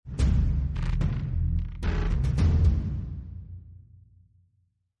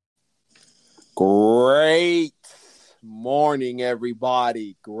Great morning,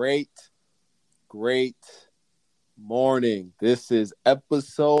 everybody. Great morning. This is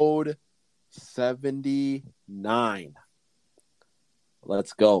episode 79.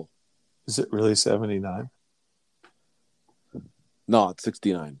 Let's go. Is it really 79? No, it's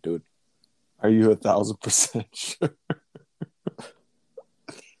 69, dude. Are you 1,000% sure?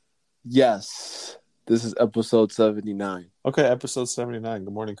 Yes, this is episode 79. Okay, episode 79.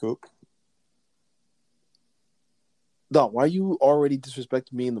 Good morning, Coop. No, why you already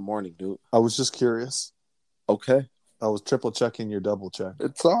disrespecting me in the morning, dude? I was just curious. Okay. I was triple checking your double check.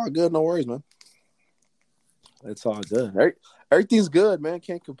 It's all good. No worries, man. It's all good. Everything's good, man.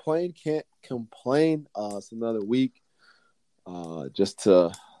 Can't complain. It's another week. Just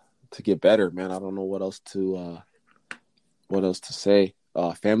to get better, man. I don't know what else to say.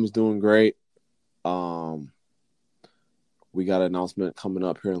 Family's doing great. We got an announcement coming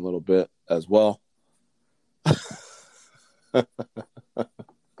up here in a little bit as well. Did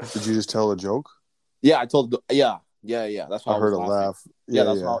you just tell a joke? Yeah, I told. Yeah. That's why I heard a laugh.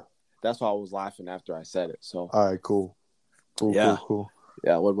 That's why I was laughing after I said it. So. All right, cool. Cool.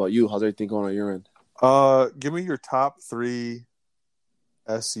 Yeah. What about you? How's everything going on your end? Give me your top 3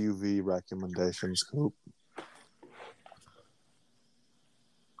 SUV recommendations, Coop.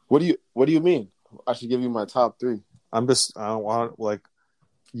 What do you mean? I should give you my top 3. I don't want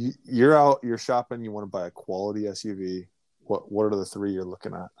you're out, you're shopping, you want to buy a quality SUV. What are the 3 you're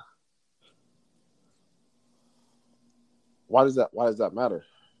looking at? Why does that matter?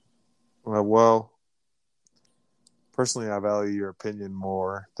 Well, personally, I value your opinion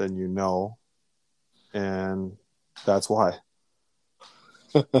more than you know, and that's why.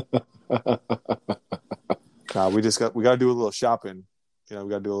 We got to do a little shopping. We got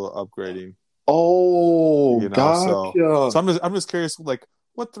to do a little upgrading. Oh, gotcha. So I'm just curious, like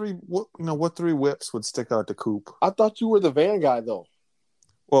what 3 whips would stick out to Coop? I thought you were the van guy, though.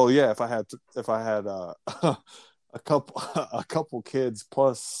 Well, yeah, if I had a couple kids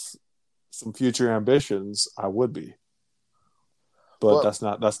plus some future ambitions, I would be. But that's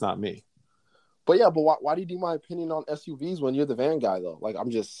not me. But yeah, why do you need my opinion on SUVs when you're the van guy, though? Like, I'm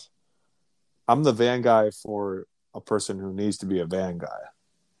the van guy for a person who needs to be a van guy,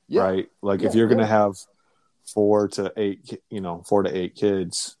 right? Like if you're gonna have 4 to 8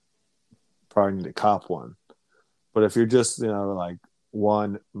 kids, probably need to cop one. But if you're just like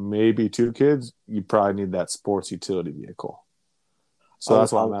 1, maybe 2 kids, you probably need that sports utility vehicle. So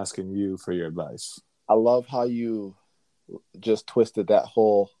that's why I'm asking you for your advice. I love how you just twisted that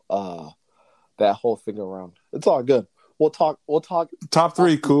whole thing around. It's all good. We'll talk. Top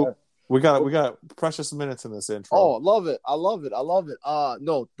 3, Coop. We got precious minutes in this intro. Oh, I love it.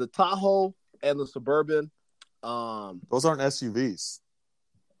 No, the Tahoe and the Suburban. Those aren't SUVs.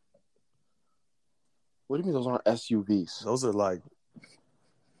 What do you mean those aren't SUVs? Those are like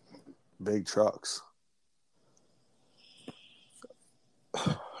big trucks.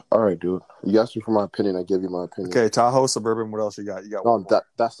 All right, dude. You asked me for my opinion. I give you my opinion. Okay, Tahoe, Suburban. What else you got? You got no,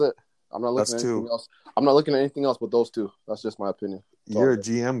 that's it. I'm not looking at anything else. I'm not looking at anything else but those 2. That's just my opinion. You're a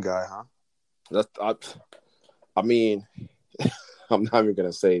GM guy, huh? I mean, I'm not even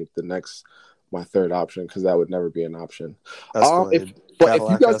gonna say my third option because that would never be an option. Escalade.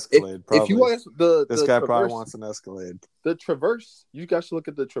 If you guys, this guy probably wants an Escalade. The Traverse, you guys should look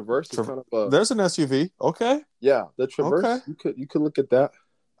at the Traverse. There's an SUV. Okay. Yeah, the Traverse. Okay. You could look at that.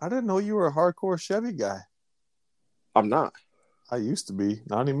 I didn't know you were a hardcore Chevy guy. I'm not. I used to be.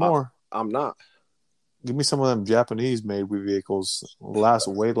 Not anymore. I'm not. Give me some of them Japanese-made vehicles. It'll last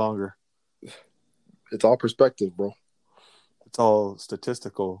way longer. It's all perspective, bro. It's all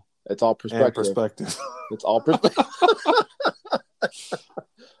statistical. It's all perspective. It's all perspective.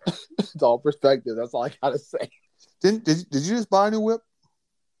 It's all perspective. That's all I gotta say. Did you just buy a new whip?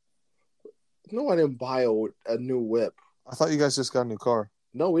 No, I didn't buy a new whip. I thought you guys just got a new car.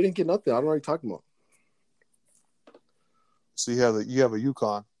 No, we didn't get nothing. I don't know what you're talking about. So you have a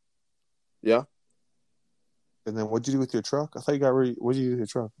Yukon. Yeah. And then what'd you do with your truck? I thought you got what'd you do with your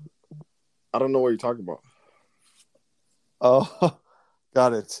truck? I don't know what you're talking about. Oh,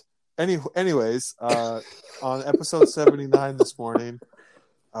 got it. Anyways, on episode 79 this morning,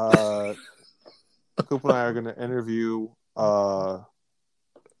 Coop and I are going to interview an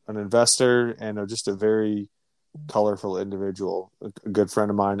investor and just a very colorful individual, a good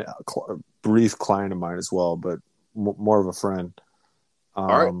friend of mine, a brief client of mine as well, but more of a friend. All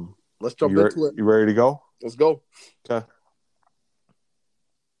right, let's jump into it. You ready to go? Let's go. Okay.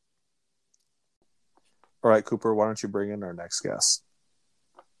 All right, Cooper, why don't you bring in our next guest?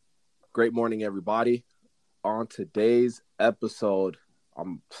 Great morning, everybody. On today's episode,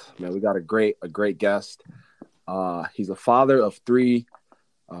 Man, we got a great guest. He's a father of three,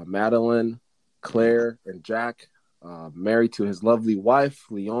 Madeline, Claire, and Jack. Married to his lovely wife,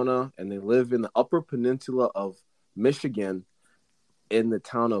 Leona, and they live in the Upper Peninsula of Michigan in the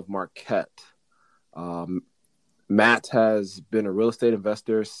town of Marquette. Matt has been a real estate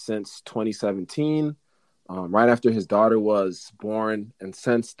investor since 2017, right after his daughter was born. And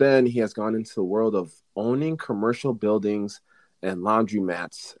since then, he has gone into the world of owning commercial buildings and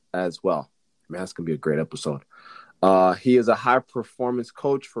laundromats as well. Man, that's going to be a great episode. He is a high-performance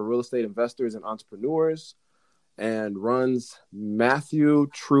coach for real estate investors and entrepreneurs and runs Matthew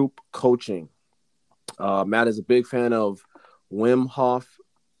Troop Coaching. Matt is a big fan of Wim Hof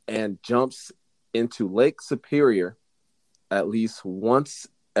and jumps into Lake Superior at least once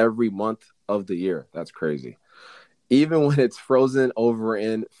every month of the year. That's crazy. Even when it's frozen over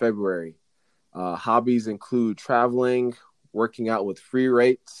in February. Hobbies include traveling, working out with free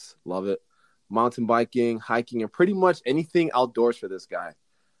rates, love it, mountain biking, hiking, and pretty much anything outdoors for this guy.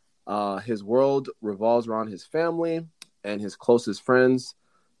 His world revolves around his family and his closest friends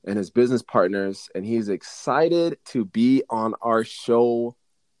and his business partners, and he's excited to be on our show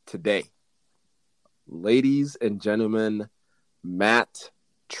today. Ladies and gentlemen, Matt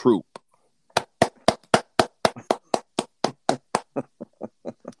Troop.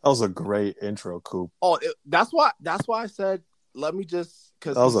 That was a great intro, Coop. Oh, that's why I said, let me just...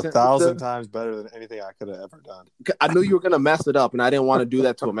 That was 1,000 times better than anything I could have ever done. I knew you were going to mess it up, and I didn't want to do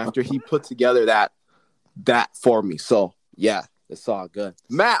that to him after he put together that for me. So, yeah, it's all good.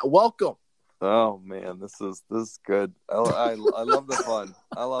 Matt, welcome. Oh, man, this is good. I love the fun.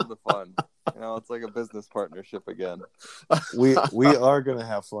 I love the fun. You know, it's like a business partnership again. We are going to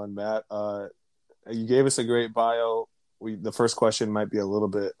have fun, Matt. You gave us a great bio. The first question might be a little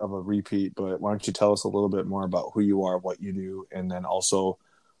bit of a repeat, but why don't you tell us a little bit more about who you are, what you do, and then also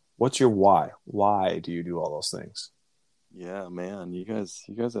what's your why? Why do you do all those things? Yeah, man, you guys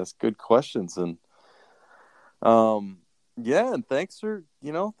ask good questions, and yeah, and thank you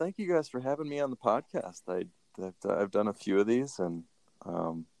guys for having me on the podcast. I've done a few of these, and I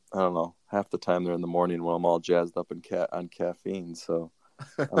don't know, half the time they're in the morning when I'm all jazzed up on caffeine, so.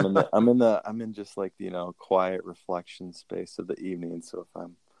 I'm in just like the quiet reflection space of the evening. So if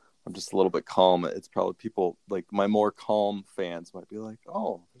I'm just a little bit calm, it's probably people like my more calm fans might be like,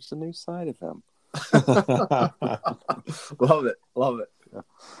 "Oh, there's a new side of him." Love it. Yeah.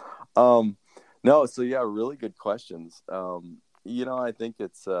 No, so yeah, really good questions. I think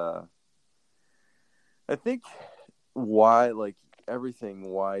it's I think why, like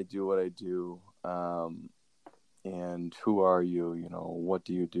everything, why do what I do. And who are you? What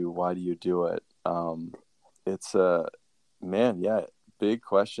do you do? Why do you do it? It's big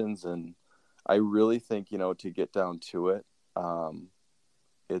questions, and I really think to get down to it,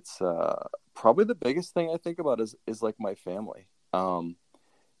 it's probably the biggest thing I think about is like my family, and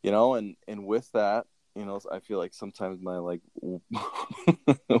with that, I feel like sometimes my like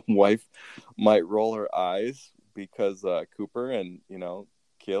wife might roll her eyes because Cooper and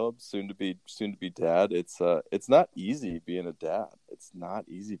Caleb, soon to be dad. It's not easy being a dad. It's not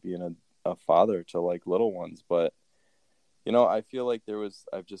easy being a father to like little ones. But I feel like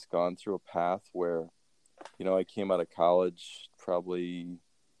I've just gone through a path where I came out of college probably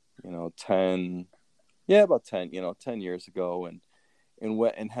 10 years ago, and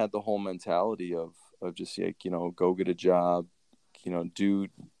went and had the whole mentality of just like go get a job, do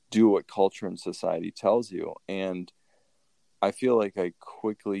what culture and society tells you. And I feel like I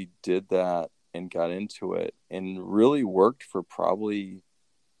quickly did that and got into it and really worked for probably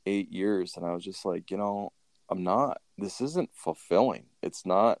 8 years. And I was just like, this isn't fulfilling. It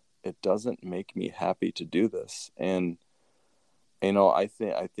doesn't make me happy to do this. And, I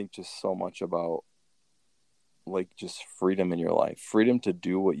think just so much about like just freedom in your life, freedom to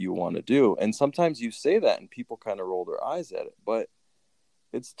do what you want to do. And sometimes you say that and people kind of roll their eyes at it, but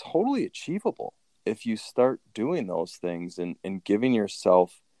it's totally achievable. If you start doing those things and giving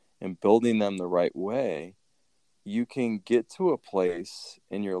yourself and building them the right way, you can get to a place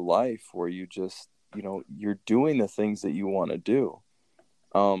in your life where you just, you're doing the things that you want to do.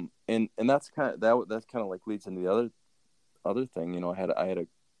 And that's kind of, that's kind of like leads into the other thing. I had a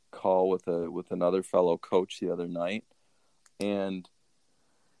call with another fellow coach the other night, and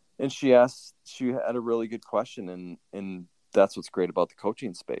she had a really good question, and that's what's great about the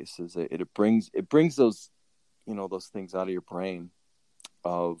coaching space is it brings those those things out of your brain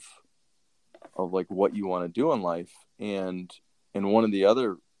of like what you want to do in life, and one of the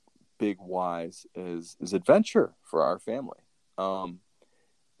other big whys is adventure for our family,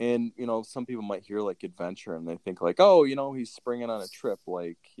 And, some people might hear like adventure and they think like, oh, he's springing on a trip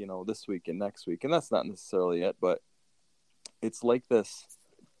like, this week and next week. And that's not necessarily it, but it's like this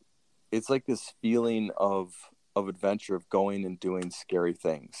feeling of adventure, of going and doing scary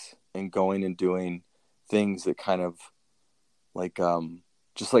things and going and doing things that kind of like,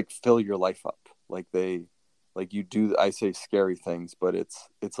 just like fill your life up. Like you do, I say scary things, but it's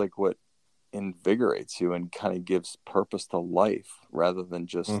like what invigorates you and kind of gives purpose to life rather than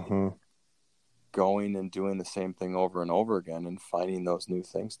just going and doing the same thing over and over again and finding those new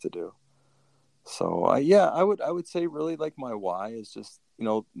things to do. So I would say really like my why is just,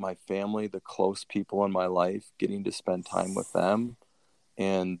 my family, the close people in my life, getting to spend time with them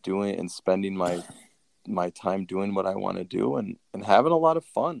and spending my time doing what I want to do and having a lot of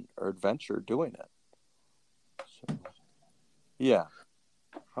fun or adventure doing it. So, yeah.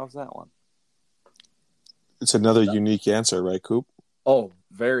 How's that one? It's another unique answer, right, Coop? Oh,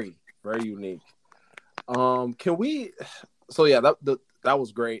 very, very unique. Can we? So yeah, that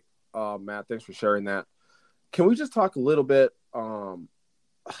was great, Matt. Thanks for sharing that. Can we just talk a little bit? I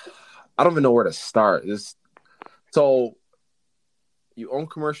don't even know where to start. So you own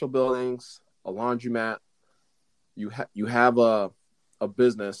commercial buildings, a laundromat. You have a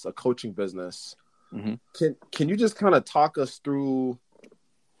business, a coaching business. Mm-hmm. Can you just kind of talk us through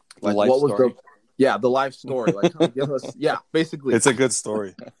like what was story? The life story? Like kind of give us basically. It's a good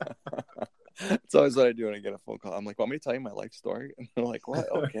story. It's always what I do when I get a phone call. I'm like, want me to tell you my life story? And they're like, what?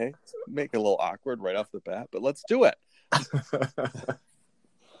 Okay. Make it a little awkward right off the bat, but let's do it.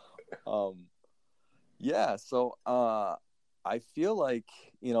 So I feel like,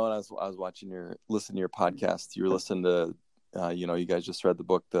 and I was listening to your podcast, you were listening to, you guys just read the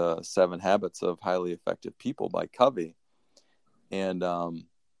book, The 7 Habits of Highly Effective People by Covey. And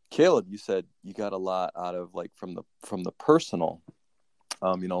Caleb, you said you got a lot out of like from the personal,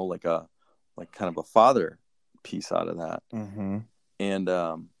 like kind of a father piece out of that. Mm-hmm. And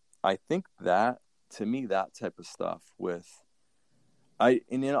I think that to me, that type of stuff I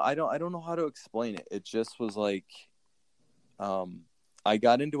don't know how to explain it. It just was like, I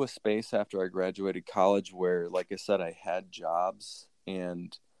got into a space after I graduated college where, like I said, I had jobs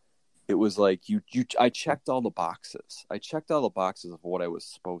and it was like I checked all the boxes. I checked all the boxes of what I was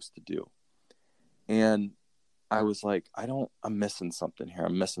supposed to do. And I was like, I'm missing something here.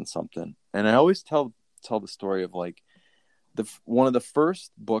 I'm missing something. And I always tell the story of like one of the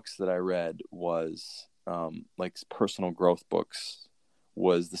first books that I read was like personal growth books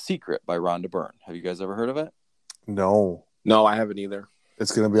was The Secret by Rhonda Byrne. Have you guys ever heard of it? No, I haven't either.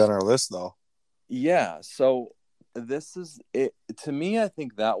 It's going to be on our list though. Yeah. So this is it to me. I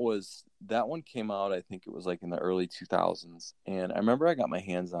think that one came out. I think it was like in the early 2000s. And I remember I got my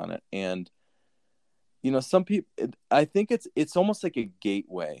hands on it and some people, I think it's almost like a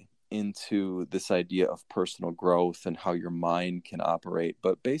gateway into this idea of personal growth and how your mind can operate.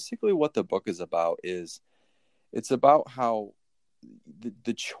 But basically what the book is about is it's about how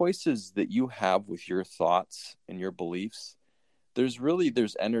the choices that you have with your thoughts and your beliefs, there's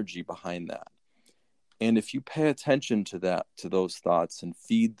energy behind that. And if you pay attention to those thoughts and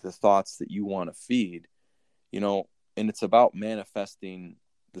feed the thoughts that you want to feed, and it's about manifesting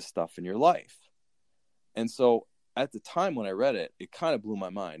the stuff in your life. And so at the time when I read it, it kind of blew my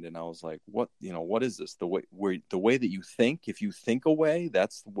mind. And I was like, what is this? The way that you think, if you think a way,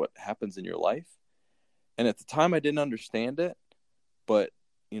 that's what happens in your life. And at the time I didn't understand it, but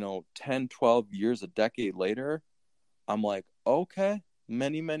 10, 12 years, a decade later, I'm like, okay,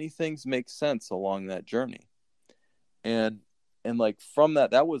 many, many things make sense along that journey. And like from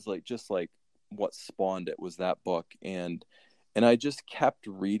that was like, just like what spawned it was that book. And I just kept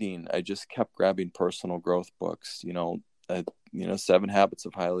reading. I just kept grabbing personal growth books, 7 Habits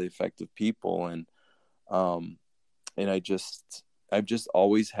of Highly Effective People. And I've just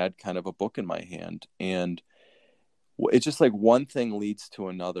always had kind of a book in my hand, and it's just like one thing leads to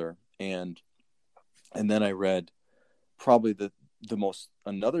another. And then I read probably the most,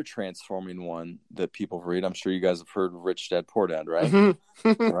 another transforming one that people read. I'm sure you guys have heard Rich Dad Poor Dad, right?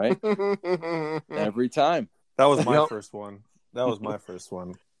 Right. Every time. That was my first one.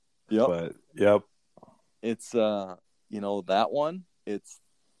 Yep. But yep. It's that one.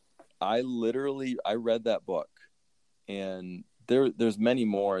 I read that book, and there's many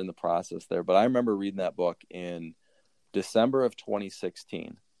more in the process there, but I remember reading that book in December of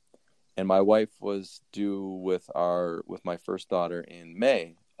 2016, and my wife was due with my first daughter in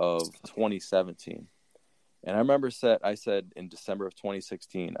May of 2017. And I remember I said in December of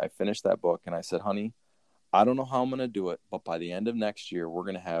 2016, I finished that book and I said, honey, I don't know how I'm going to do it, but by the end of next year, we're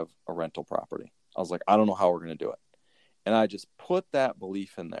going to have a rental property. I was like, I don't know how we're going to do it. And I just put that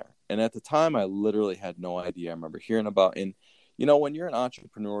belief in there. And at the time, I literally had no idea. I remember hearing about, and when you're an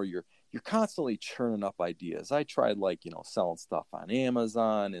entrepreneur, you're constantly churning up ideas. I tried selling stuff on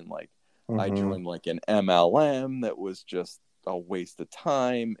Amazon, and I joined an MLM that was just a waste of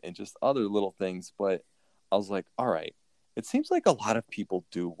time, and just other little things. But I was like, all right, it seems like a lot of people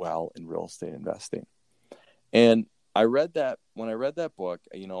do well in real estate investing. And when I read that book,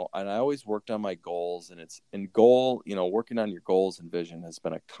 and I always worked on my goals, and working on your goals and vision has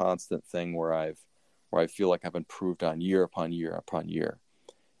been a constant thing where I feel like I've improved on year upon year upon year.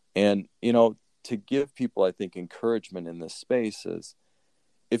 And, to give people, I think, encouragement in this space is,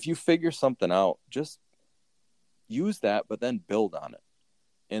 if you figure something out, just use that, but then build on it.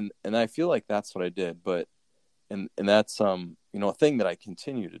 And I feel like that's what I did, and that's, a thing that I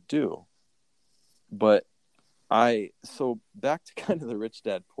continue to do. But so back to kind of the Rich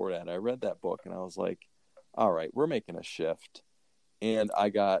Dad Poor Dad, I read that book and I was like, all right, we're making a shift. And I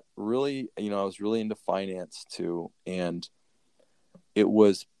got really, I was really into finance too. And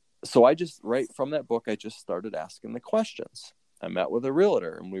so right from that book, I just started asking the questions. I met with a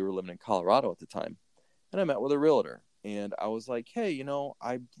realtor, and we were living in Colorado at the time. And I met with a realtor, and I was like, hey,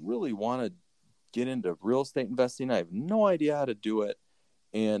 I really want to get into real estate investing. I have no idea how to do it.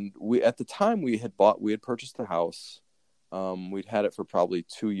 And at the time we had purchased the house. We'd had it for probably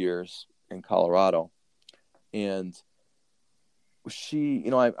 2 years in Colorado. And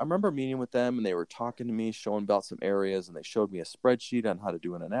I remember meeting with them, and they were talking to me, showing about some areas, and they showed me a spreadsheet on how to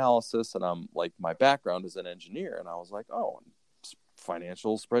do an analysis. And I'm like, my background is an engineer. And I was like, oh,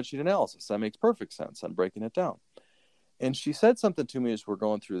 financial spreadsheet analysis. That makes perfect sense. I'm breaking it down. And she said something to me as we're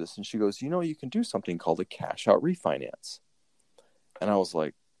going through this. And she goes, you can do something called a cash out refinance. And I was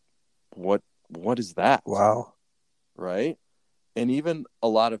like, what is that? Wow. Right. And even a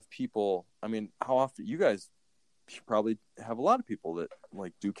lot of people, how often you probably have a lot of people that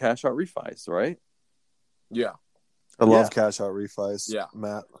do cash out refis, right? Yeah. I love cash out refis. Yeah.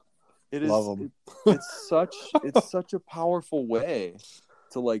 Matt. Love them. It's such a powerful way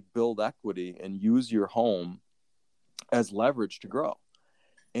to build equity and use your home as leverage to grow.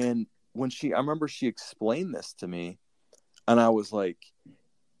 And I remember she explained this to me, and I was like,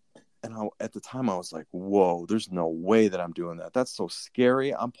 at the time I was like, whoa, there's no way that I'm doing that. That's so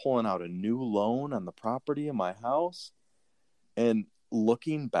scary. I'm pulling out a new loan on the property in my house. And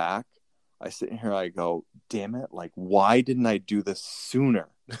looking back, I sit in here, I go, damn it. Why didn't I do this sooner?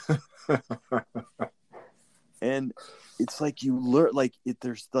 And it's you learn,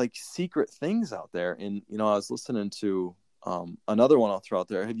 there's secret things out there. And, I was listening to another one I'll throw out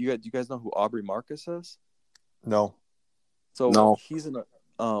there. Do you guys know who Aubrey Marcus is? No. So no. He's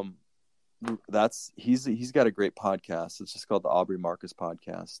he's got a great podcast. It's just called the Aubrey Marcus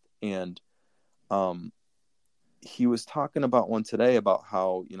podcast. And he was talking about one today about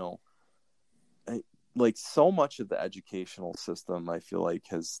how, so much of the educational system, I feel like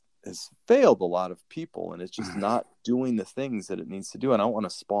has failed a lot of people, and it's just not doing the things that it needs to do. And I don't want to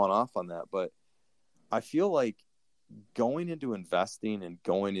spawn off on that, but I feel like going into investing and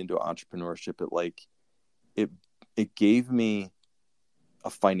going into entrepreneurship, it gave me a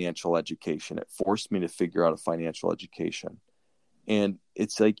financial education. It forced me to figure out a financial education. And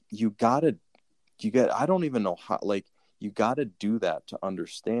it's I don't even know how, you got to do that to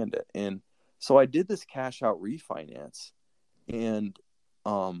understand it. And so I did this cash out refinance, and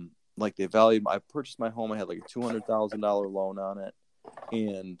I purchased my home. I had a $200,000 loan on it.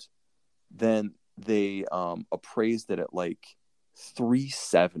 And then they appraised it at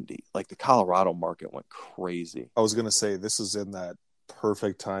 $370. The Colorado market went crazy. I was going to say, this is in that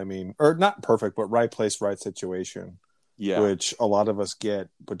perfect timing, or not perfect, but right place, right situation. Yeah. Which a lot of us get,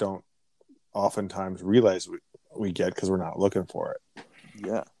 but don't oftentimes realize we get because we're not looking for it.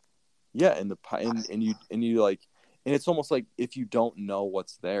 Yeah. Yeah. And and it's almost like if you don't know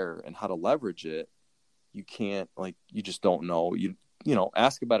what's there and how to leverage it, you can't, you just don't know.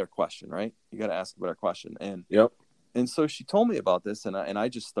 Ask a better question, right? You got to ask a better question. And yep. And so she told me about this, and I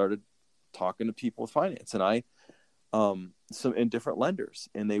just started talking to people with finance, and in different lenders,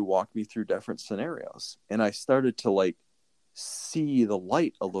 and they walked me through different scenarios, and I started to see the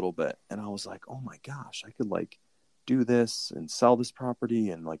light a little bit, and I was like, oh my gosh, I could do this and sell this property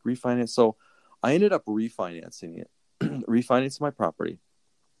and refinance. So I ended up refinancing it, refinancing my property,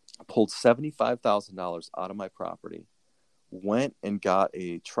 pulled $75,000 out of my property, went and got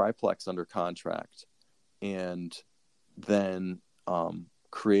a triplex under contract, and then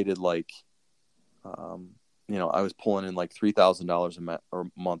created I was pulling in $3,000 a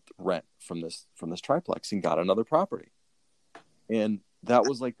month rent from this triplex, and got another property. And that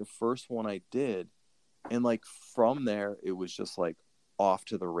was the first one I did. And like from there, it was just like off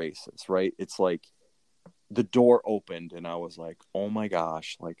to the races, right? It's like the door opened and I was like, oh my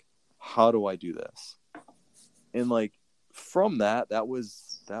gosh, like, how do I do this? And like from that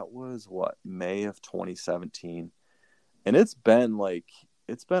was what, May of 2017. And it's been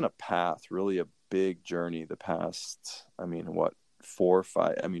a path, really a big journey the past, 4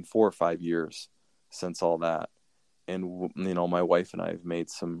 or 5 years since all that. And, you know, my wife and I have made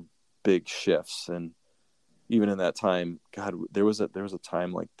some big shifts. And even in that time, God, there was a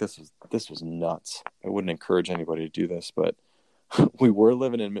time like this was nuts. I wouldn't encourage anybody to do this, but we were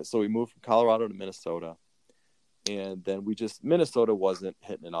so we moved from Colorado to Minnesota. And then Minnesota wasn't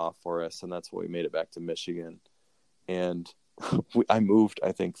hitting it off for us. And that's why we made it back to Michigan. And I moved,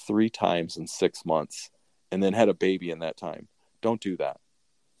 I think, 3 times in 6 months and then had a baby in that time. Don't do that.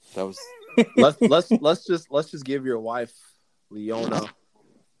 That was let's just give your wife Leona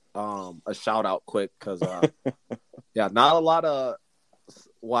a shout out quick, because yeah, not a lot of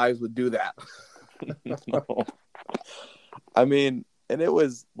wives would do that. No. I mean, and it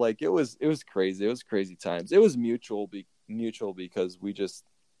was crazy. It was crazy times. It was mutual because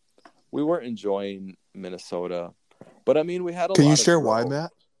we weren't enjoying Minnesota. But I mean, we had a lot. Can you share why,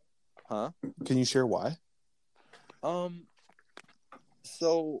 Matt? Huh? Can you share why?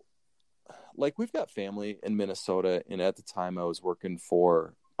 So like we've got family in Minnesota, and at the time I was working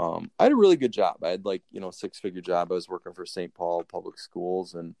for I had a really good job. I had 6-figure job. I was working for St. Paul Public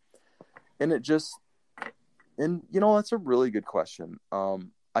Schools, and that's a really good question.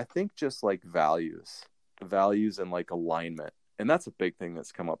 I think just like values and like alignment. And that's a big thing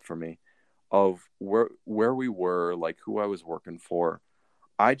that's come up for me of where we were, like who I was working for.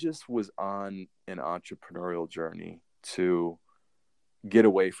 I just was on an entrepreneurial journey to get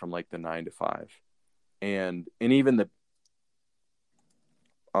away from like the 9 to 5. And even the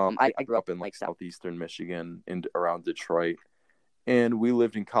I grew up in like southeastern Michigan and around Detroit, and we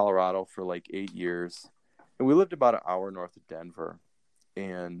lived in Colorado for like 8 years, and we lived about an hour north of Denver,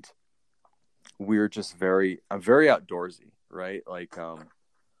 and we're just I'm very outdoorsy, right?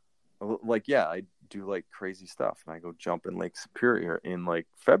 Yeah, I do like crazy stuff, and I go jump in Lake Superior in like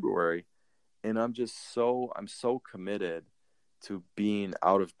February, and I'm so committed to being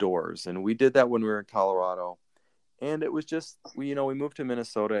out of doors. And we did that when we were in Colorado. And it was just, we moved to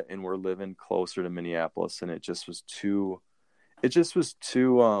Minnesota, and we're living closer to Minneapolis, and it just was too,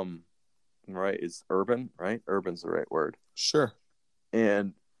 right? It's urban, right? Urban's the right word. Sure.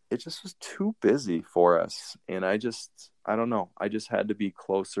 And it just was too busy for us. And I don't know. I just had to be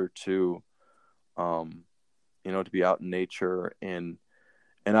closer to, to be out in nature. And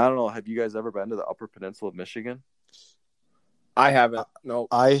I don't know, have you guys ever been to the Upper Peninsula of Michigan? I haven't. No.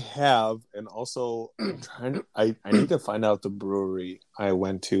 I have, and also I'm trying to. I need to find out the brewery I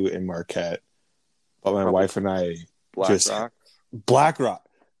went to in Marquette. But my wife and I Black Rock.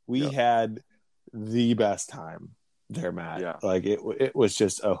 We had the best time there, Matt. Yeah. Like it was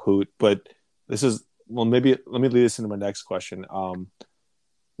just a hoot. But maybe let me lead this into my next question.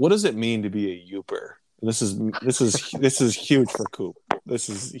 What does it mean to be a Youper? This is huge for Coop. This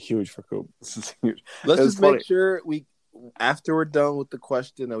is huge for Coop. This is huge. Let's just make sure after we're done with the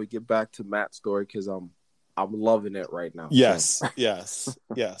question, that we get back to Matt's story, because I'm loving it right now. Yes, so.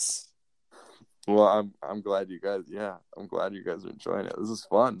 yes. Well, I'm glad you guys. Yeah, I'm glad you guys are enjoying it. This is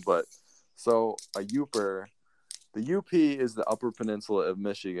fun. But so a Youper, the UP is the Upper Peninsula of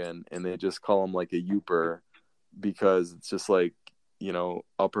Michigan, and they just call them like a Youper because it's just like,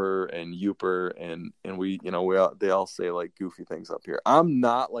 Upper and Youper, and they all say like goofy things up here. I'm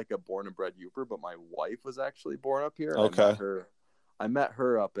not like a born and bred Youper, but my wife was actually born up here. Okay. I met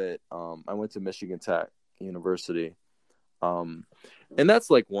her up at I went to Michigan Tech University, and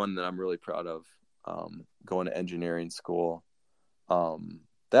that's like one that I'm really proud of. Going to engineering school,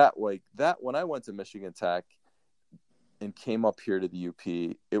 that when I went to Michigan Tech and came up here to the UP,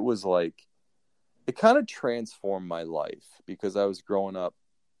 it was like, it kind of transformed my life, because I was growing up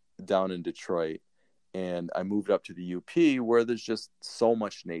down in Detroit, and I moved up to the UP where there's just so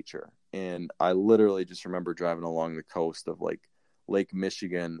much nature. And I literally just remember driving along the coast of like Lake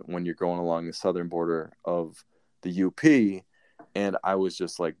Michigan when you're going along the southern border of the UP. And I was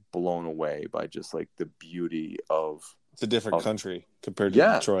just like blown away by just like the beauty of. It's a different country compared to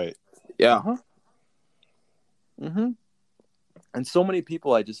Detroit. Yeah. Uh-huh. Mm-hmm. And so many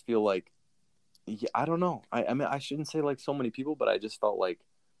people, I just feel like, I don't know. I mean, I shouldn't say like so many people, but I just felt like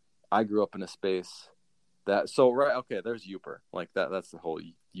I grew up in a space that, right. Okay. There's Youper like that. That's the whole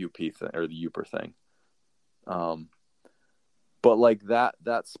UP thing, or the Youper thing. But like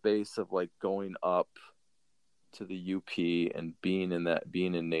that space of like going up to the UP and being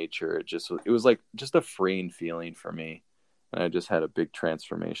in nature, it was like just a freeing feeling for me. And I just had a big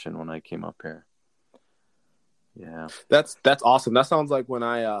transformation when I came up here. Yeah. That's awesome. That sounds like when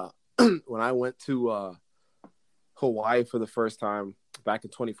I when I went to Hawaii for the first time back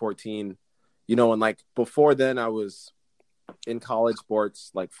in 2014, you know, and like before then I was in college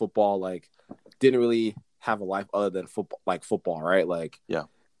sports, like football, like didn't really have a life other than football, right? Like, yeah,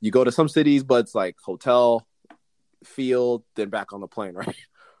 you go to some cities, but it's like hotel, field, then back on the plane, right?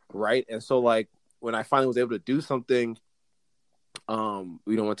 Right. And so like when I finally was able to do something,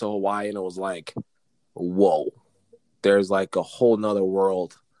 we went to Hawaii and it was like, whoa, there's like a whole nother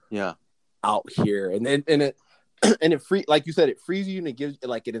world out here. And then it and it free, like you said, it frees you and it gives,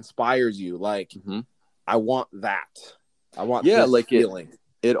 like, it inspires you. Like, I want that. I want this like feeling.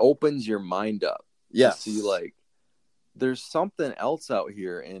 It opens your mind up. Yeah. See, like, there's something else out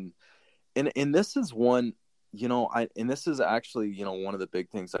here. And this is one, you know, and this is actually, you know, one of the big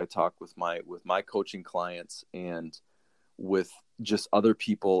things I talk with my coaching clients and with just other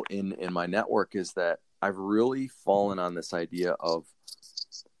people in my network is that I've really fallen on this idea of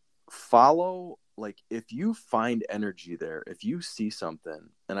follow, like, if you find energy there, if you see something,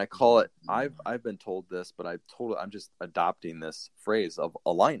 and I call it, I've been told this, but I'm just adopting this phrase of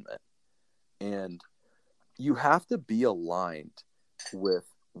alignment. And you have to be aligned with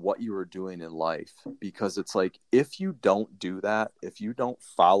what you are doing in life, because it's like, if you don't do that, if you don't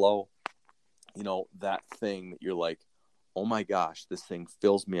follow, you know, that thing that you're like, oh my gosh, this thing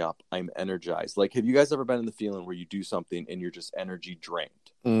fills me up, I'm energized. Like, have you guys ever been in the feeling where you do something and you're just energy drained?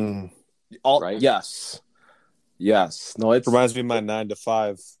 Right? Yes. No, it reminds me of my 9 to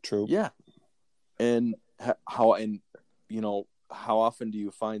 5 troop. Yeah. And how often do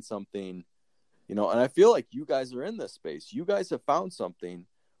you find something, you know, and I feel like you guys are in this space. You guys have found something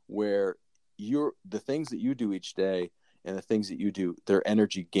where the things that you do each day and the things that you do, they're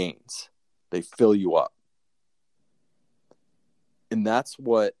energy gains. They fill you up. And that's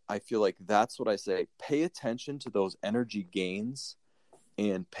what I feel like, that's what I say. Pay attention to those energy gains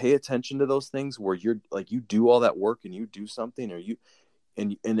and pay attention to those things where you're like, you do all that work and you do something, or you,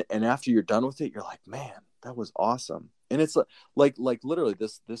 and after you're done with it, you're like, man, that was awesome. And it's like literally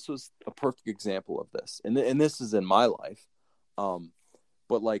this was a perfect example of this. And this is in my life.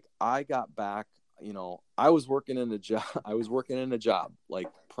 But like, I got back, you know, I was working in a job like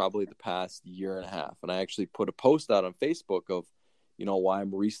probably the past year and a half. And I actually put a post out on Facebook of, you know, why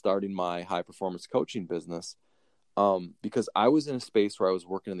I'm restarting my high performance coaching business. Because I was in a space where I was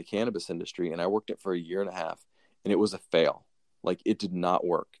working in the cannabis industry, and I worked it for a year and a half, and it was a fail. Like, it did not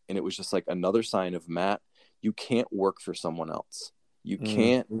work. And it was just like another sign of, Matt, you can't work for someone else. You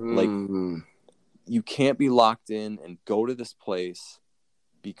can't you can't be locked in and go to this place,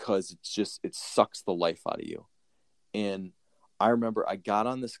 because it sucks the life out of you. And I remember I got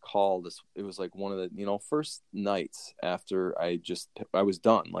on this call. It was like one of the, you know, first nights after I was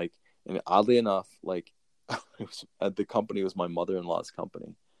done. Like, and oddly enough, like, the company was my mother-in-law's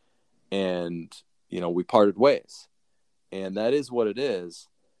company, and, you know, we parted ways, and that is what it is.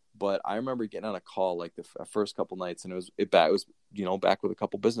 But I remember getting on a call like the first couple nights, and it was you know, back with a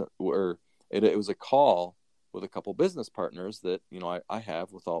couple business, or it was a call with a couple business partners that, you know, I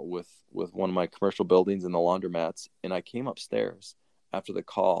have with one of my commercial buildings and the laundromats. And I came upstairs after the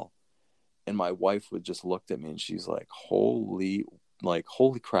call, and my wife would just looked at me, and she's like, holy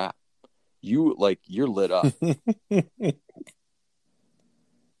crap, you're lit up.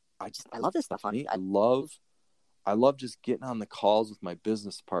 I love this stuff, honey. I love just getting on the calls with my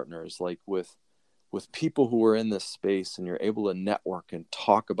business partners, like with people who are in this space, and you're able to network and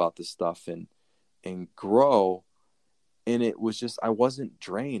talk about this stuff and grow. And it was just, I wasn't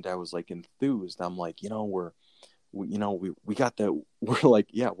drained. I was like enthused. I'm like, you know, we got that. We're like,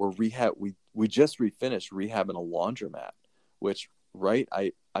 yeah, we're rehab. We just finished rehabbing a laundromat, which, right.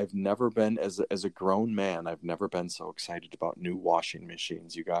 I've never been, as a grown man, I've never been so excited about new washing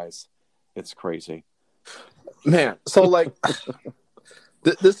machines, you guys. It's crazy, man. So like,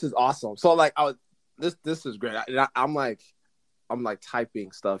 this is awesome. So like, this is great. I'm like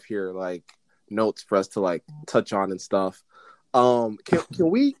typing stuff here, like notes for us to like touch on and stuff. Can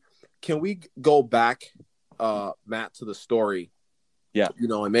we go back, Matt, to the story? Yeah. You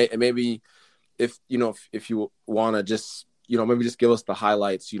know, and maybe if you want to just, you know, maybe just give us the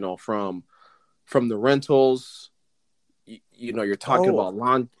highlights, you know, from the rentals. You know, you're talking about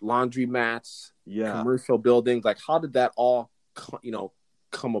laundry mats, commercial buildings. Like, how did that all,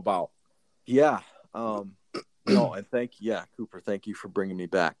 come about? Yeah. No, and Cooper, thank you for bringing me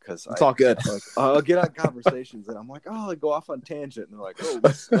back, because It's all good. Like, I'll get on conversations and I'm like, oh, I go off on tangent, and they're like, oh,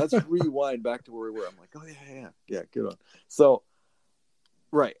 let's rewind back to where we were. I'm like, oh yeah, good one. So,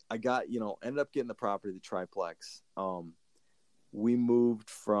 right, I got ended up getting the property, the triplex.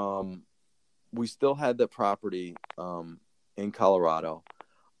 We still had the property in Colorado.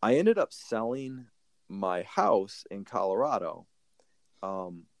 I ended up selling my house in Colorado.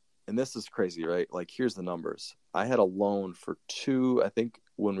 And this is crazy, right? Like, here's the numbers. I had a loan for I think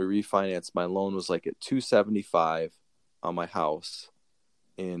when we refinanced, my loan was like at 275 on my house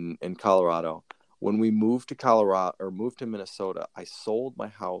in Colorado. When we moved to Minnesota, I sold my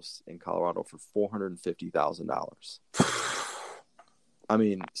house in Colorado for $450,000. I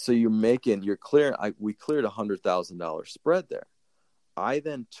mean, so we cleared $100,000 spread there. I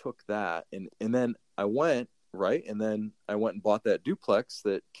then took that and then I went, right? And then I went and bought that duplex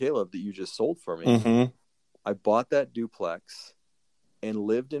that Caleb, that you just sold for me. Mm-hmm. I bought that duplex and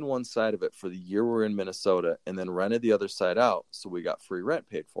lived in one side of it for the year we were in Minnesota, and then rented the other side out. So we got free rent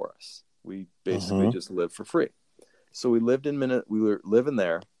paid for us. We basically just lived for free. So we lived we were living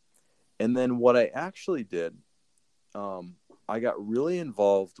there. And then what I actually did, I got really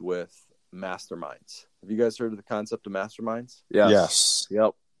involved with masterminds. Have you guys heard of the concept of masterminds? Yes.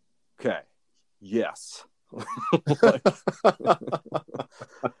 Yep. Okay. Yes.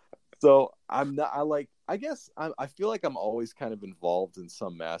 So I feel like I'm always kind of involved in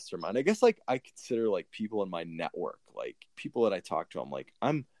some mastermind. I guess, like, I consider, like, people in my network, like people that I talk to, I'm like,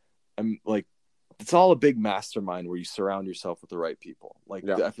 it's all a big mastermind where you surround yourself with the right people. Like,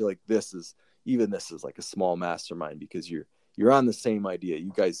 I feel like this is like a small mastermind, because you're on the same idea.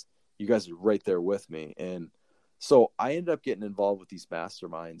 You guys are right there with me. And so I ended up getting involved with these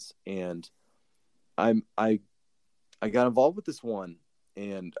masterminds, and I got involved with this one,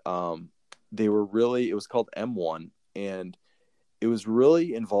 and it was called M1, and it was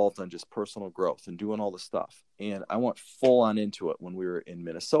really involved on just personal growth and doing all the stuff. And I went full on into it when we were in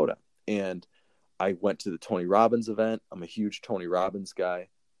Minnesota, and I went to the Tony Robbins event. I'm a huge Tony Robbins guy.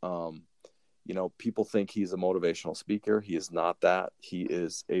 People think he's a motivational speaker. He is not that. He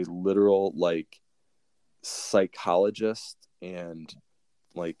is a literal, like, psychologist, and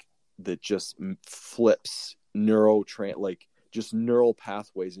like that just flips neural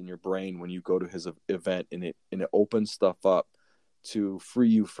pathways in your brain when you go to his event, and it opens stuff up to free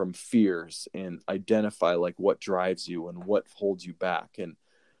you from fears and identify, like, what drives you and what holds you back. And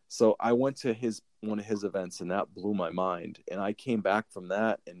so I went to one of his events, and that blew my mind. And I came back from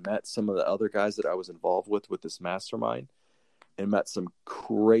that and met some of the other guys that I was involved with this mastermind, and met some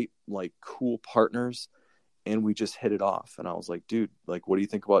great, like, cool partners. And we just hit it off. And I was like, dude, like, what do you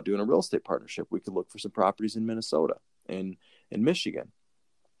think about doing a real estate partnership? We could look for some properties in Minnesota and in Michigan.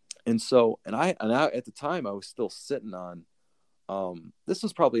 And so, and I at the time, I was still sitting on, this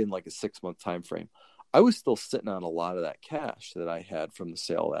was probably in like a 6-month time frame. I was still sitting on a lot of that cash that I had from the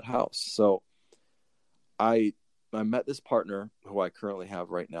sale of that house. So I met this partner who I currently have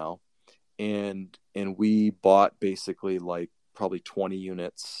right now, and we bought basically, like, probably 20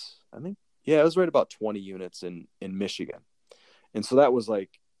 units. I think, yeah, it was right about 20 units in Michigan. And so that was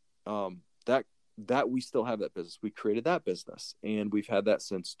like, that we still have that business. We created that business, and we've had that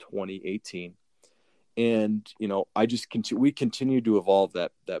since 2018. And, we continue to evolve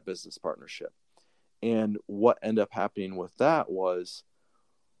that business partnership. And what ended up happening with that was,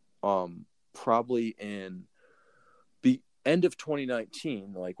 probably in the end of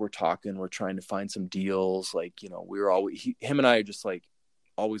 2019, like, we're trying to find some deals. Like, we were him and I are just, like,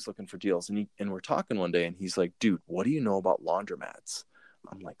 always looking for deals. And we're talking one day, and he's like, dude, what do you know about laundromats?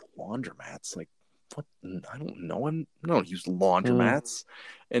 I'm like, laundromats? Like, what? I don't know. I don't use laundromats.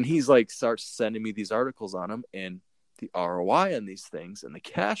 And he's like, starts sending me these articles on them, and the ROI on these things and the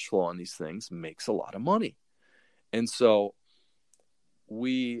cash flow on these things makes a lot of money. And so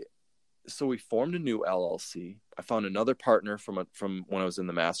we formed a new LLC. I found another partner from when I was in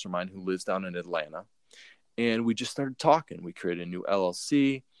the mastermind who lives down in Atlanta. And we just started talking. We created a new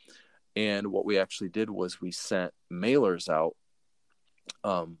LLC. And what we actually did was we sent mailers out,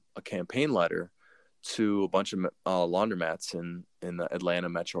 a campaign letter to a bunch of laundromats in the Atlanta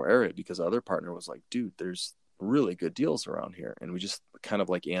metro area, because the other partner was like, dude, there's really good deals around here. And we just kind of,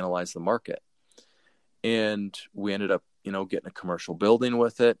 like, analyzed the market. And we ended up, getting a commercial building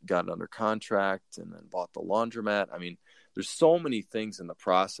with it, got it under contract, and then bought the laundromat. I mean, there's so many things in the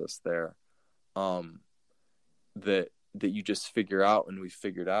process there that you just figure out, and we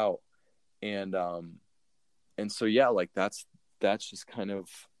figured out. And so, yeah, like, that's kind of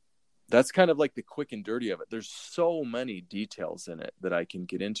like the quick and dirty of it. There's so many details in it that I can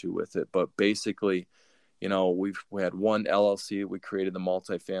get into with it, but basically, we had one LLC we created the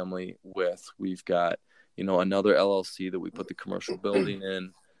multifamily with. We've got, another LLC that we put the commercial building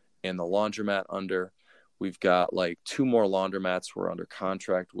in and the laundromat under. We've got like 2 more laundromats we're under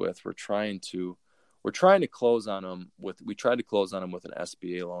contract with. We're trying to close on them we tried to close on them with an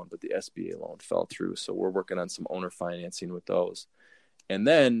SBA loan, but the SBA loan fell through. So we're working on some owner financing with those. And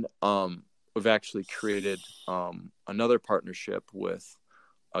then we've actually created another partnership with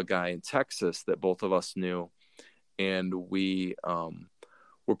a guy in Texas that both of us knew. And we're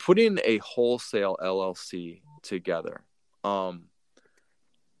putting a wholesale LLC together. Have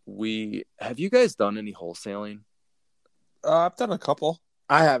you guys done any wholesaling? I've done a couple.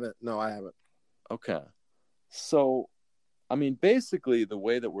 I haven't. No, I haven't. Okay. So, I mean, basically the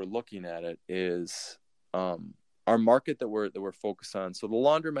way that we're looking at it is our market that we're focused on. So the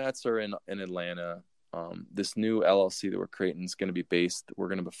laundromats are in Atlanta. This new LLC that we're creating is going to be we're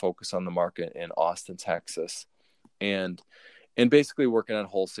going to be focused on the market in Austin, Texas. And basically working on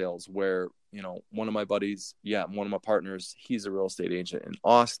wholesales where, one of my buddies, one of my partners, he's a real estate agent in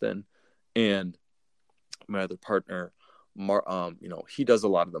Austin, and my other partner, he does a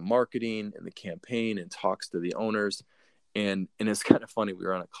lot of the marketing and the campaign and talks to the owners. And it's kind of funny. We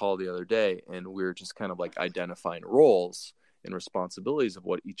were on a call the other day and we were just kind of like identifying roles and responsibilities of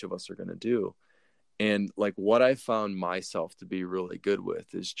what each of us are going to do. And like what I found myself to be really good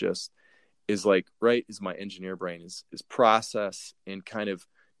with is my engineer brain is process and kind of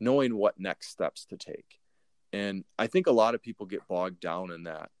knowing what next steps to take. And I think a lot of people get bogged down in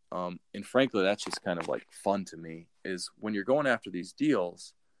that. And frankly, that's just kind of like fun to me, is when you're going after these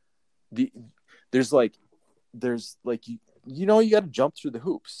deals, there's you got to jump through the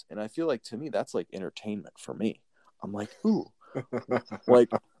hoops. And I feel like, to me, that's like entertainment for me. I'm like, ooh, like,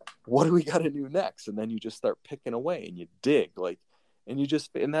 what do we got to do next? And then you just start picking away and you dig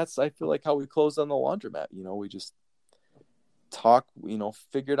and that's, I feel like, how we closed on the laundromat. We just talk,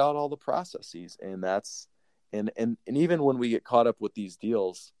 figured out all the processes, and that's, and even when we get caught up with these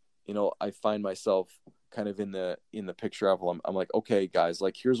deals, I find myself kind of in the picture of them. I'm like, okay, guys,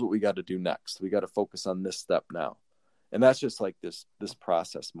 like, here's what we got to do next. We got to focus on this step now. And that's just like this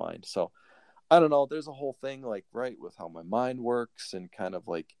process mind. So I don't know, there's a whole thing like, right, with how my mind works and kind of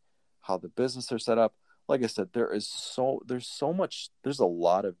like how the business are set up. Like I said, there's a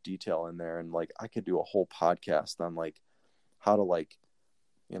lot of detail in there. And like, I could do a whole podcast on like how to like,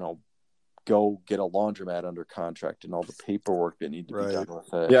 go get a laundromat under contract and all the paperwork that need to be done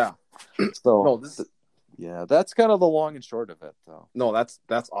with it. Yeah. So that's kind of the long and short of it, though. No, that's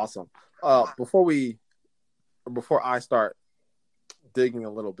awesome. Before I start digging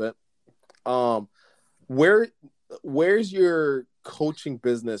a little bit, where's your coaching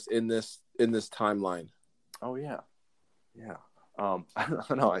business in this timeline? Oh yeah. I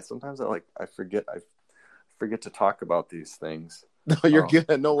don't know. Sometimes I forget to talk about these things. No, you're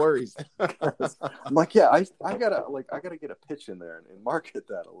good. No worries. I'm like, I gotta get a pitch in there and market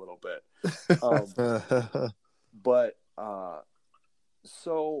that a little bit. But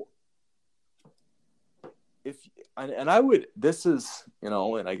so I would, this is,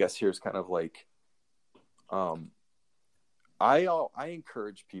 and I guess here's kind of like, I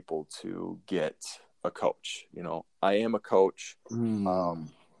encourage people to get a coach. I am a coach.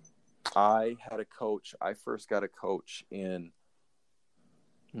 I had a coach. I first got a coach in,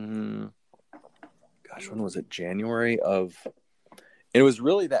 when was it? January of, it was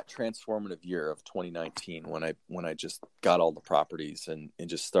really that transformative year of 2019 when I just got all the properties and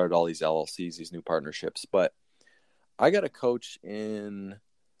just started all these LLCs, these new partnerships. But I got a coach in,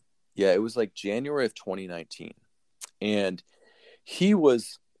 it was like January of 2019. And he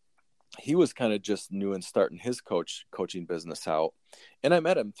was kind of just new and starting his coaching business out. And I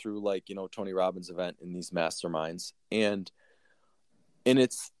met him through like, Tony Robbins event in these masterminds. And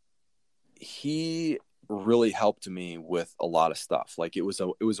he really helped me with a lot of stuff. Like it was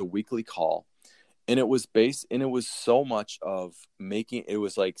a weekly call, and it was so much of it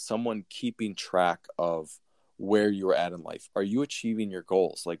was like someone keeping track of where you were at in life. Are you achieving your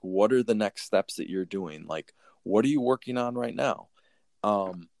goals? Like, what are the next steps that you're doing? Like, what are you working on right now?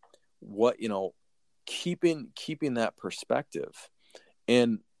 Keeping that perspective.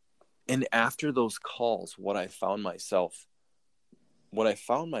 And after those calls, what I found myself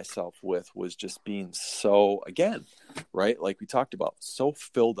with was just being so, again, right? Like we talked about, so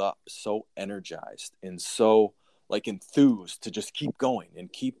filled up, so energized, and so like enthused to just keep going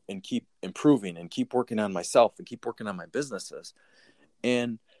and keep improving and keep working on myself and keep working on my businesses.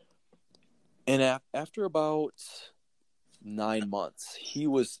 And after about 9 months, he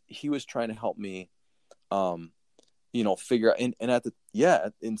was trying to help me, figure out, and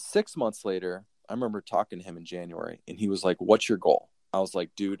in 6 months later, I remember talking to him in January, and he was like, "What's your goal?" I was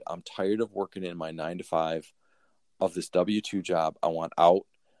like, "Dude, I'm tired of working in my 9 to 5 of this W-2 job. I want out."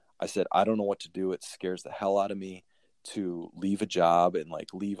 I said, "I don't know what to do. It scares the hell out of me to leave a job and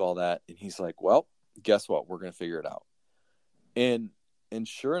like leave all that." And he's like, "Well, guess what? We're going to figure it out." And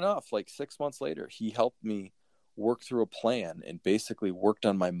sure enough, like 6 months later, he helped me work through a plan and basically worked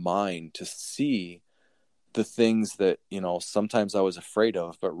on my mind to see the things that, sometimes I was afraid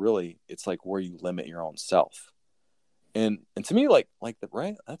of, but really it's like where you limit your own self. And to me, like the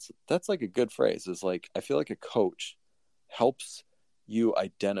right, that's like a good phrase, is like, I feel like a coach helps you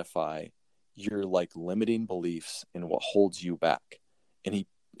identify your like limiting beliefs and what holds you back. And he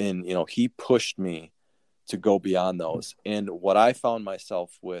pushed me to go beyond those. And what I found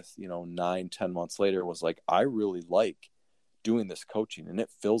myself with, 9-10 months later was like, I really like doing this coaching, and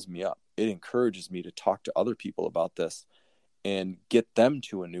it fills me up. It encourages me to talk to other people about this and get them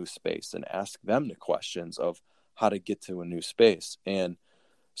to a new space and ask them the questions of how to get to a new space. And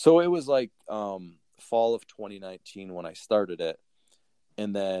so it was like fall of 2019 when I started it.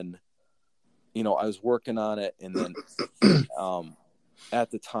 And then, I was working on it. And then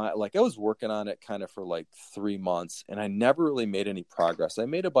at the time, like I was working on it kind of for like 3 months, and I never really made any progress. I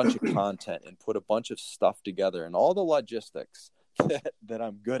made a bunch of content and put a bunch of stuff together, and all the logistics that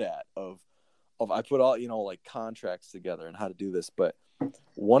I'm good at of I put all, like contracts together and how to do this. But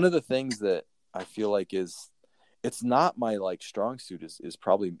one of the things that I feel like it's not my like strong suit is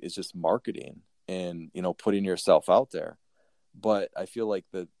just marketing and, putting yourself out there. But I feel like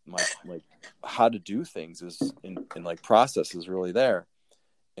my like how to do things is in like process is really there.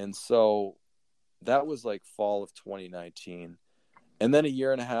 And so that was like fall of 2019. And then a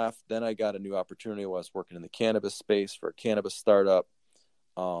year and a half, then I got a new opportunity where I was working in the cannabis space for a cannabis startup.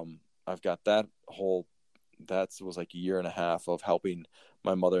 I've got that was like a year and a half of helping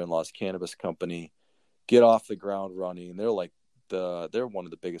my mother-in-law's cannabis company get off the ground running. They're like they're one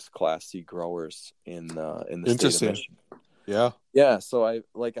of the biggest Class C growers in the state of Michigan. Yeah. So I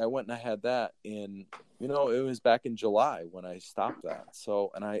went and I had that, and it was back in July when I stopped that.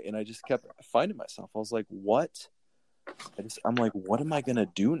 So and I just kept finding myself. I was like, what? I'm like, what am I gonna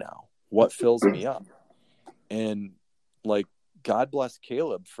do now? What fills me up? And like, God bless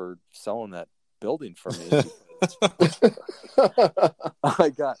Caleb for selling that building for me. I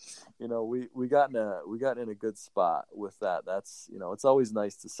got, we got in a good spot with that. That's, it's always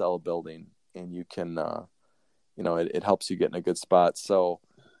nice to sell a building, and you can, it helps you get in a good spot. So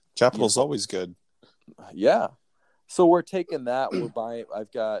capital's always good. Yeah. So we're taking that. We're buying.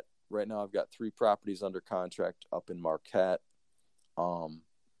 I've got 3 properties under contract up in Marquette.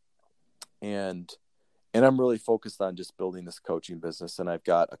 And I'm really focused on just building this coaching business. And I've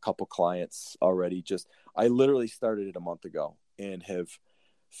got a couple clients already. I literally started it a month ago and have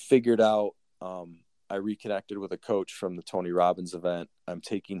figured out, I reconnected with a coach from the Tony Robbins event. I'm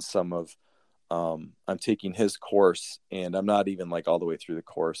taking I'm taking his course, and I'm not even like all the way through the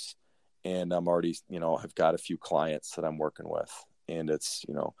course. And I'm already, I've got a few clients that I'm working with, and it's,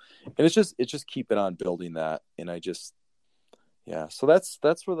 and it's just keeping on building that. And so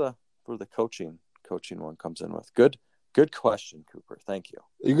that's where the coaching one comes in with. Good question, Cooper. Thank you.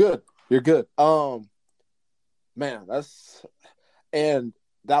 You're good. Man, that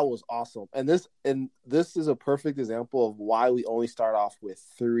was awesome. And this is a perfect example of why we only start off with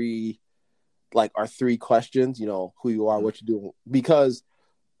our 3 questions, who you are, what you do, because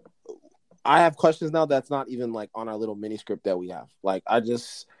I have questions now that's not even like on our little mini script that we have. Like, I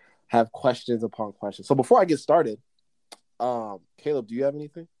just have questions upon questions. So before I get started, Caleb, do you have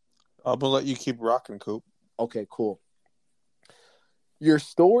anything? I'm gonna let you keep rocking, Coop. Okay, cool. Your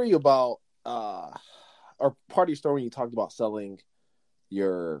story about or part of your story when you talked about selling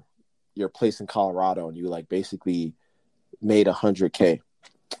your place in Colorado, and you like basically made $100K.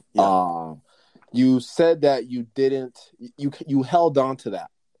 Yeah. You said that you held on to that,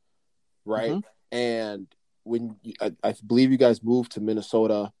 right? Mm-hmm. And when I believe you guys moved to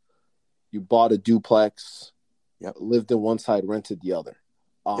Minnesota, you bought a duplex. Yep. Lived in one side, rented the other.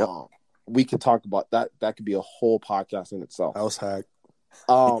 Yep. We could talk about that. That could be a whole podcast in itself. House hack.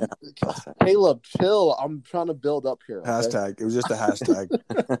 Caleb, chill. I'm trying to build up here. Okay? Hashtag. It was just a hashtag.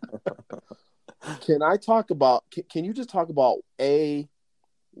 Can you just talk about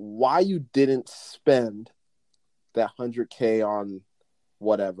why you didn't spend that $100K on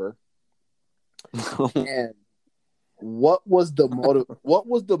whatever, and what was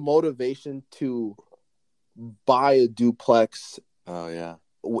the motivation to buy a duplex? Oh yeah,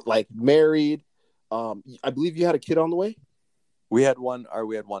 like married. I believe you had a kid on the way. We had one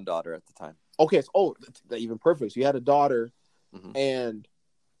daughter at the time. Okay, so even perfect. So you had a daughter, mm-hmm. and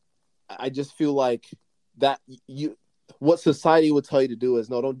I just feel like that what society would tell you to do is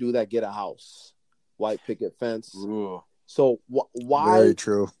no, don't do that. Get a house, white picket fence. Ooh. So why? Very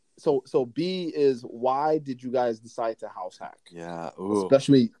true. So B is, why did you guys decide to house hack? Yeah. Ooh.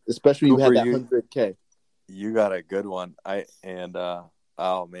 Especially Cooper, you had that 100K. You got a good one.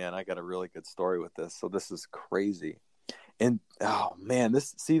 Oh man, I got a really good story with this. So this is crazy. And oh man,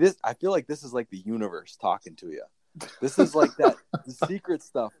 this I feel like this is like the universe talking to you. This is like the secret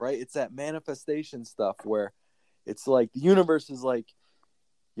stuff, right? It's that manifestation stuff where it's like the universe is like,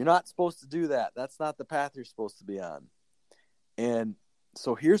 you're not supposed to do that. That's not the path you're supposed to be on. And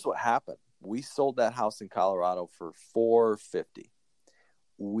so here's what happened. We sold that house in Colorado for $450.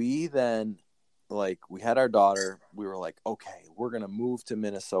 We then, we had our daughter. We were like, okay, we're going to move to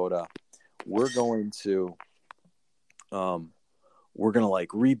Minnesota. We're going to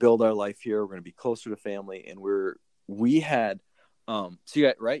rebuild our life here. We're going to be closer to family. And we had, so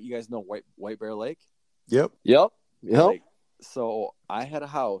you guys know White Bear Lake? Yep. So I had a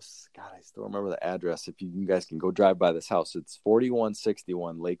house. God, I still remember the address. If you guys can go drive by this house, it's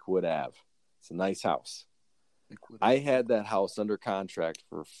 4161 Lakewood Ave. It's a nice house. I had that house under contract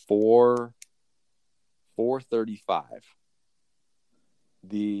for $435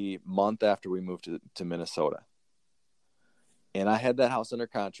 the month after we moved to Minnesota. And I had that house under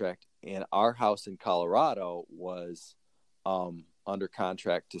contract, and our house in Colorado was under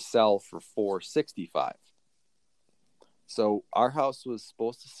contract to sell for $465. So our house was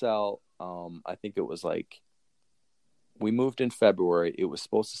supposed to sell. I think it was we moved in February. It was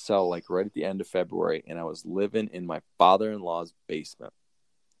supposed to sell right at the end of February, and I was living in my father-in-law's basement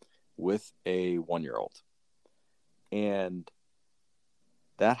with a 1-year-old. And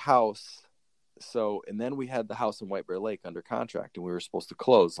that house. So, and then we had the house in White Bear Lake under contract, and we were supposed to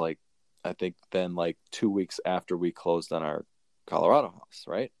close I think then 2 weeks after we closed on our Colorado house,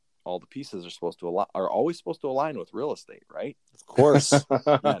 right? All the pieces are always supposed to align with real estate, right? Of course.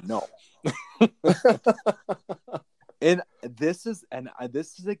 Yeah, no. And this is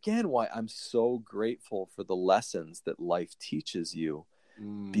again why I'm so grateful for the lessons that life teaches you,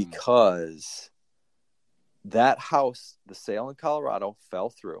 because that house, the sale in Colorado, fell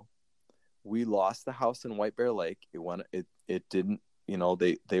through. We lost the house in White Bear Lake. It didn't,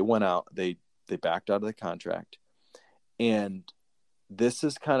 they went out, they backed out of the contract. And this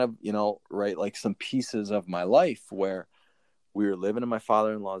is kind of, right, some pieces of my life where we were living in my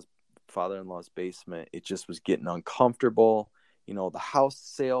father-in-law's basement. It just was getting uncomfortable. The house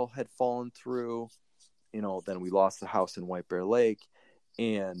sale had fallen through. Then we lost the house in White Bear Lake.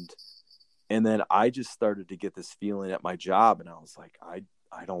 And then I just started to get this feeling at my job, and I was like, I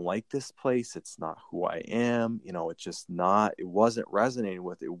don't like this place. It's not who I am. It wasn't resonating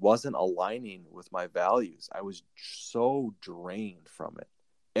with, it wasn't aligning with my values. I was so drained from it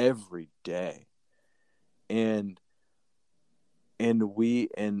every day. And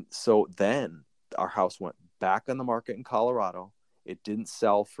so then our house went back on the market in Colorado. It didn't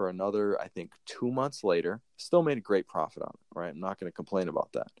sell for another, I think, 2 months later. Still made a great profit on it, right? I'm not going to complain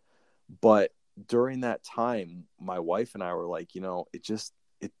about that. But during that time, my wife and I were like,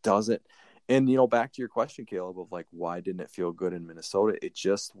 it doesn't. And, back to your question, Caleb, of why didn't it feel good in Minnesota? It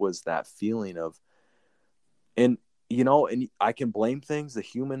just was that feeling of, and I can blame things. The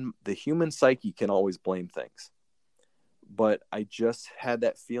human psyche can always blame things. But I just had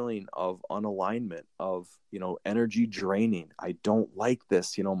that feeling of unalignment, of, energy draining. I don't like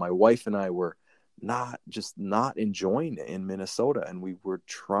this. My wife and I were not enjoying it in Minnesota. And we were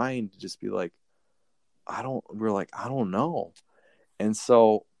trying to just be I don't know. And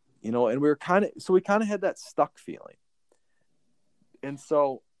so, and we kind of had that stuck feeling. And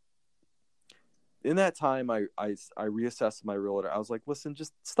so in that time, I reassessed my realtor. I was like, listen,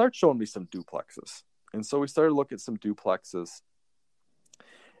 just start showing me some duplexes. And so we started looking at some duplexes.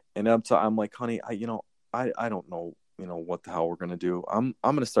 And I'm like, honey, I don't know, what the hell we're going to do. I'm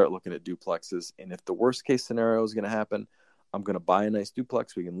going to start looking at duplexes. And if the worst case scenario is going to happen, I'm going to buy a nice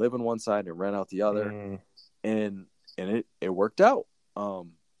duplex. We can live on one side and rent out the other. And it worked out.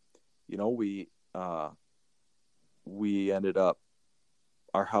 We ended up,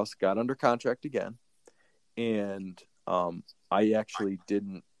 our house got under contract again. And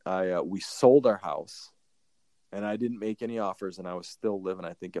we sold our house, and I didn't make any offers, and I was still living,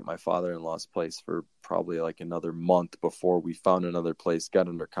 I think, at my father-in-law's place for probably another month before we found another place, got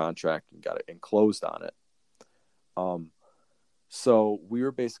under contract, and got it and closed on it. So we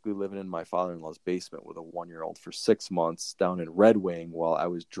were basically living in my father-in-law's basement with a 1-year-old for 6 months down in Red Wing, while I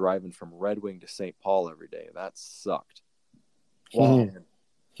was driving from Red Wing to St. Paul every day. That sucked. Wow.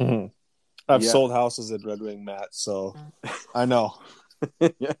 I've sold houses at Red Wing, Matt, so I know.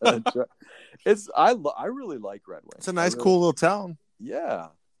 Yeah, that's right. I really like Red Wing. It's a nice, cool little town. Yeah,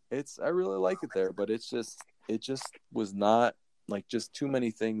 I really like it there, but it just was not like just too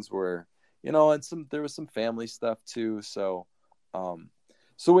many things were, and there was some family stuff too. So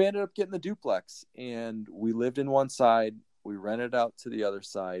we ended up getting the duplex, and we lived in one side, we rented out to the other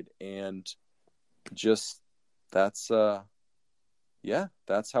side, and just that's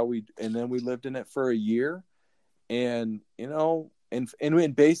that's how and then we lived in it for a year, and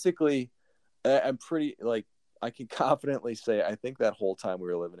and basically I'm pretty like I can confidently say I think that whole time we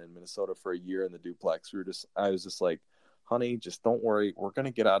were living in Minnesota for a year in the duplex, I was just like, honey, just don't worry, we're going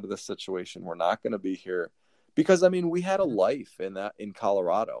to get out of this situation, we're not going to be here. Because I mean, we had a life in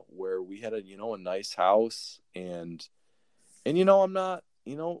Colorado where we had a nice house, and I'm not,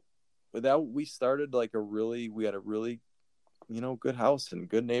 without we started like we had a really good house and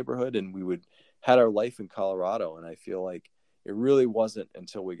good neighborhood, and had our life in Colorado. And I feel like it really wasn't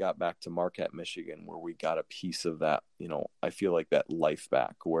until we got back to Marquette, Michigan, where we got a piece of that, I feel like that life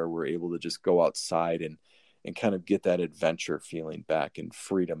back, where we're able to just go outside and kind of get that adventure feeling back and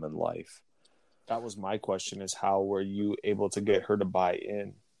freedom in life. That was my question, is how were you able to get her to buy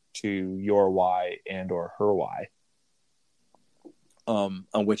in to your why and or her why? On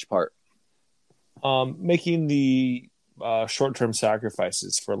which part? Making the short-term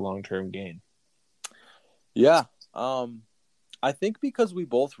sacrifices for long-term gain. Yeah. I think because we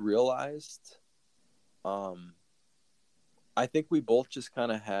both realized, I think we both just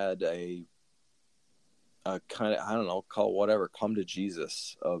kind of had a kind of, I don't know, call whatever, come to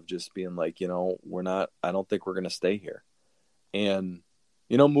Jesus of just being like, I don't think we're going to stay here. And,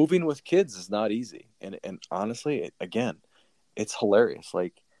 moving with kids is not easy. And honestly, again, it's hilarious.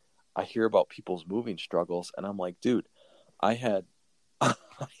 Like, I hear about people's moving struggles, and I'm like, dude, I had a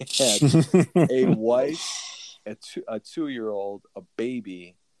wife, a 2-year-old, a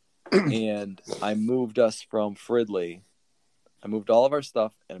baby, and I moved us from Fridley. I moved all of our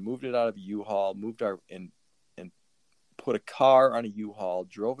stuff and I moved it out of a U-Haul, and put a car on a U-Haul,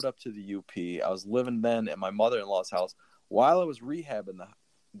 drove it up to the UP. I was living then at my mother-in-law's house while I was rehabbing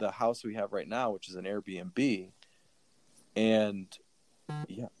the house we have right now, which is an Airbnb. And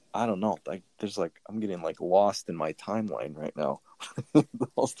yeah, I don't know. Like, I'm getting like lost in my timeline right now.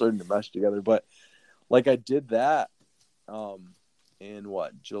 All starting to mesh together. But like, I did that in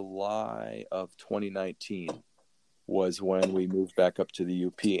July of 2019 was when we moved back up to the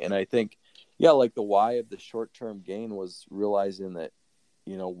UP. And I think, like the why of the short-term gain was realizing that,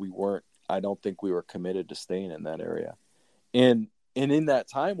 I don't think we were committed to staying in that area. And in that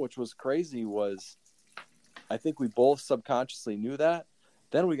time, which was crazy, was I think we both subconsciously knew that.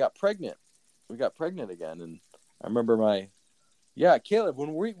 Then we got pregnant. We got pregnant again. And I remember Caleb,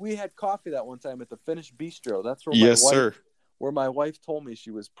 when we had coffee that one time at the Finnish Bistro, that's where where my wife told me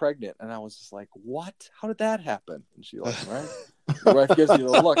she was pregnant. And I was just like, what? How did that happen? And she like, right? Your wife gives you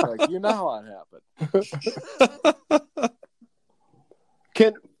the look like, you know how it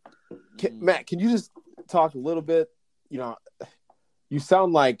happened. Matt, can you just talk a little bit? You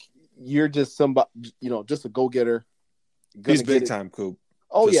sound like you're just somebody, just a go-getter. He's big time, Coop.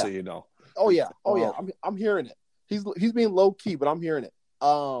 Oh, just yeah. So you know. Oh, yeah. Oh, yeah. I'm hearing it. He's being low-key, but I'm hearing it.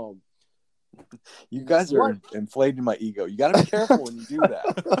 You guys are inflating my ego. You got to be careful when you do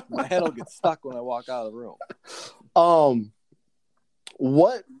that. My head will get stuck when I walk out of the room.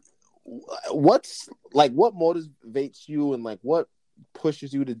 What's like, what motivates you, and like what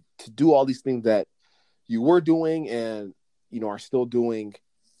pushes you to do all these things that you were doing and are still doing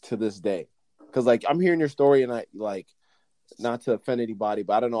to this day? Because like, I'm hearing your story, and I like, not to offend anybody,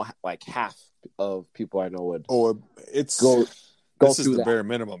 but I don't know, like half of people I know would go this is the that. bare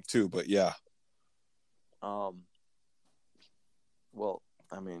minimum too, but yeah. Well,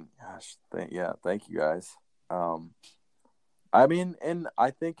 I mean, gosh, thank you guys. I mean, and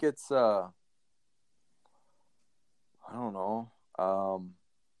I think it's I don't know.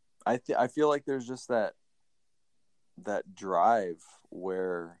 I feel like there's just that drive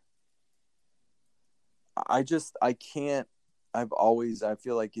where I can't. I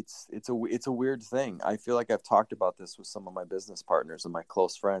feel like it's a weird thing. I feel like I've talked about this with some of my business partners and my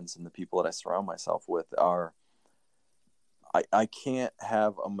close friends and the people that I surround myself with I can't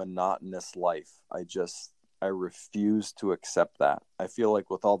have a monotonous life. I refuse to accept that. I feel like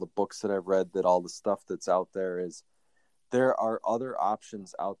with all the books that I've read, that all the stuff that's out there there are other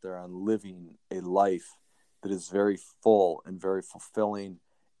options out there on living a life that is very full and very fulfilling.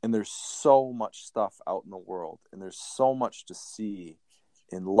 And there's so much stuff out in the world, and there's so much to see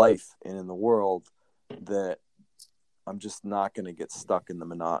in life and in the world, that I'm just not going to get stuck in the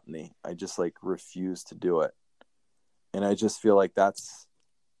monotony. I just refuse to do it. And I just feel like that's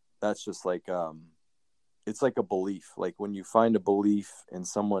just like, it's like a belief. Like when you find a belief and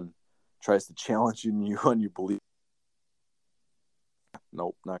someone tries to challenge you on your belief,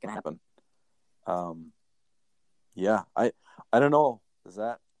 nope, not gonna happen. Yeah, I don't know.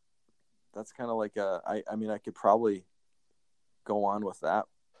 That's kind of like I mean, I could probably go on with that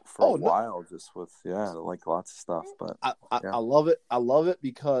for a while, just with like lots of stuff. But I love it. I love it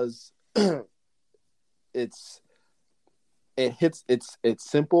because it's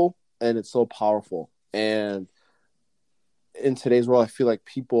simple and it's so powerful. And in today's world, I feel like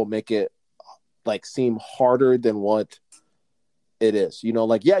people make it like seem harder than what it is. You know,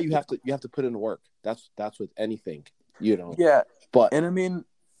 like you have to put in the work. That's with anything. You know. Yeah, but and I mean,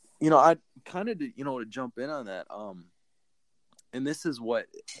 I kind of to jump in on that. And this is what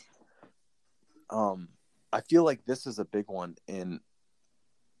I feel like this is a big one. And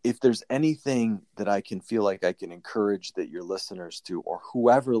if there's anything that I can feel like I can encourage that your listeners to, or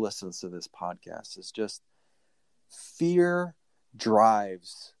whoever listens to this podcast, is just fear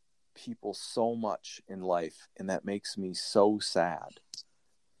drives people so much in life. And that makes me so sad,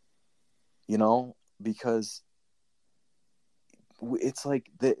 because it's like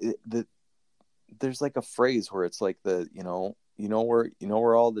there's like a phrase where it's like where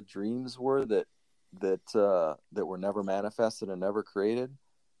all the dreams were that were never manifested and never created.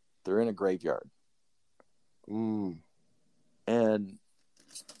 They're in a graveyard. And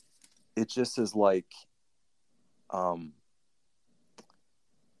it just is like,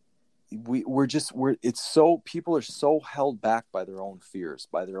 people are so held back by their own fears,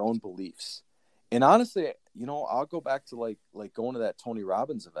 by their own beliefs. And honestly, I'll go back to like going to that Tony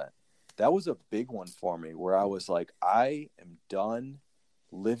Robbins event. That was a big one for me, where I was like, I am done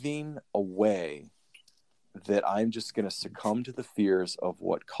living a way that I'm just going to succumb to the fears of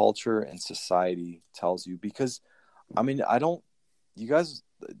what culture and society tells you. Because, I mean, you guys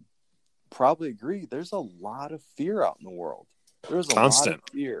probably agree, there's a lot of fear out in the world. There's a lot of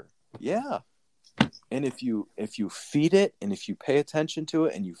fear. Yeah. And if you feed it, and if you pay attention to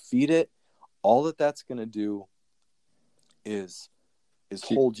it and you feed it, all that's going to do is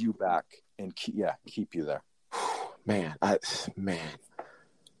hold you back and keep you there. Man.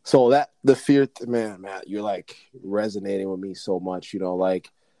 So that the fear, man, Matt, you're like resonating with me so much, and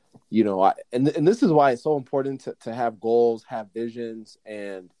this is why it's so important to have goals, have visions,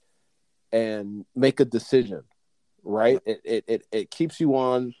 and make a decision, right? It keeps you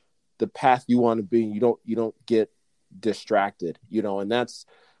on the path you want to be. You don't get distracted, and that's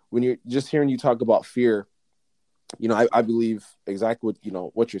when you're just hearing you talk about fear. I believe exactly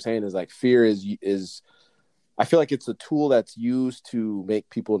what you're saying is like fear is I feel like it's a tool that's used to make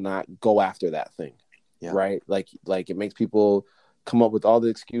people not go after that thing. Yeah. Right. Like it makes people come up with all the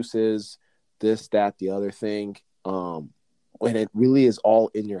excuses, this, that, the other thing. When it really is all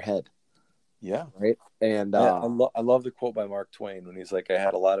in your head. Yeah. Right. And I love the quote by Mark Twain when he's like, I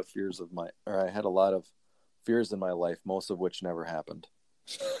had a lot of fears in my life, most of which never happened.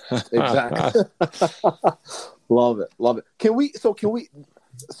 Exactly. Love it. Can we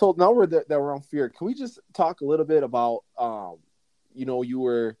so now we're on fear. Can we just talk a little bit about you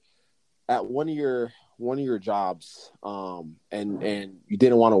were at one of your jobs and you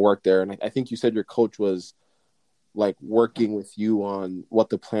didn't want to work there, and I think you said your coach was like working with you on what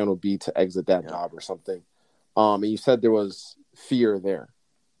the plan would be to exit that job or something. And you said there was fear there.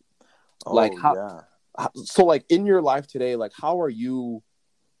 So like in your life today, like how are you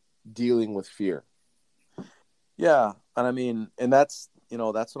dealing with fear? Yeah. And I mean, and that's when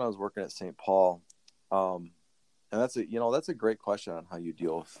I was working at St. Paul. And that's a great question on how you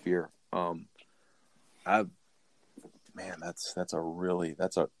deal with fear.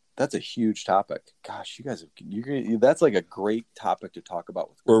 That's a huge topic. Gosh, you guys, that's like a great topic to talk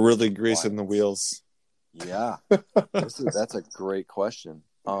about. We're really greasing the wheels. Yeah. That's a great question.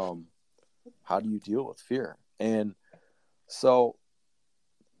 How do you deal with fear? And so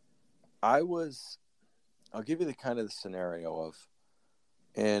I'll give you the kind of the scenario of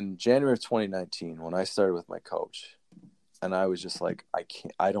in January of 2019, when I started with my coach, and I was just like,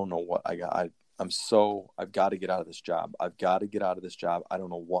 I don't know what I got. I've got to get out of this job. I don't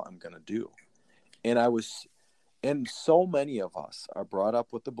know what I'm going to do. And so many of us are brought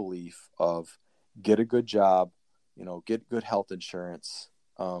up with the belief of get a good job, get good health insurance,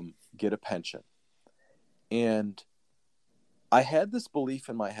 get a pension. And I had this belief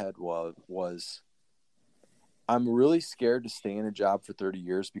in my head was I'm really scared to stay in a job for 30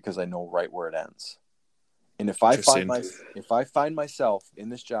 years because I know right where it ends. And if I find myself in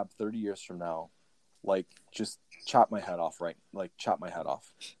this job 30 years from now, like just chop my head off, right? Like chop my head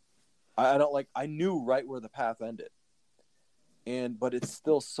off. I don't I knew right where the path ended. but it's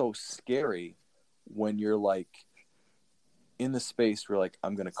still so scary when you're like in the space where like,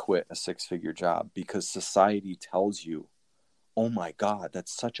 I'm going to quit a 6-figure job because society tells you, oh my God,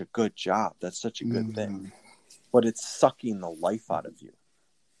 that's such a good job. That's such a good thing. But it's sucking the life out of you.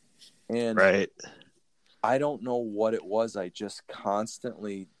 And right. I don't know what it was. I just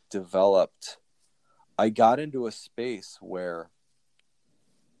constantly developed. I got into a space where,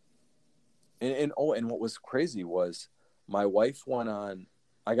 and what was crazy was my wife went on,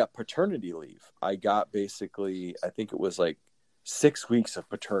 I got paternity leave. I got basically, I think it was like 6 weeks of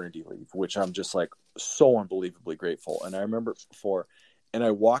paternity leave, which I'm just like so unbelievably grateful. And I remember and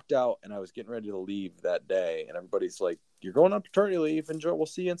I walked out and I was getting ready to leave that day. And everybody's like, you're going on paternity leave. Enjoy. We'll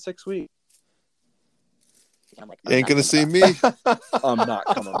see you in 6 weeks. And I'm like, ain't going to see me. I'm not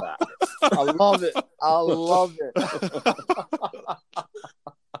coming back. I love it. I love it.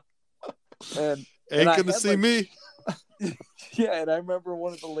 and ain't going to see me. Yeah. And I remember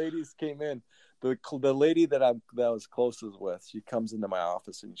one of the ladies came in, the lady that I was closest with, she comes into my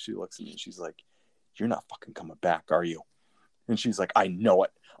office and she looks at me and she's like, you're not fucking coming back, are you? And she's like, I know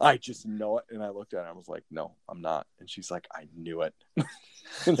it. I just know it. And I looked at her and I was like, no, I'm not. And she's like, I knew it.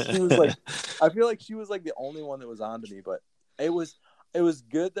 And she was like, I feel like she was like the only one that was on to me, but it was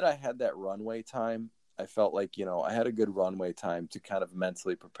good that I had that runway time. I felt like, I had a good runway time to kind of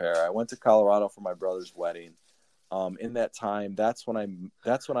mentally prepare. I went to Colorado for my brother's wedding. In that time, that's when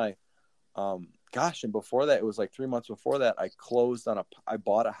I gosh, and before that, it was like 3 months before that, I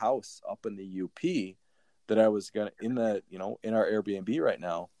bought a house up in the UP that I was gonna in our Airbnb right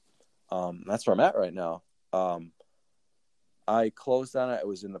now. That's where I'm at right now. I closed on it. I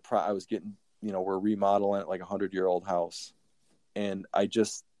was I was getting, we're remodeling it, like 100-year-old house, and I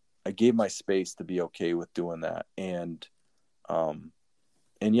gave my space to be okay with doing that, and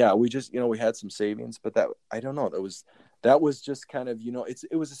yeah, we just, we had some savings, but that, I don't know, that was just kind of,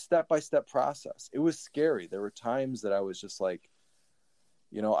 it was a step-by-step process. It was scary. There were times that I was just like,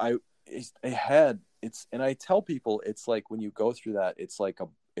 and I tell people, it's like when you go through that, it's like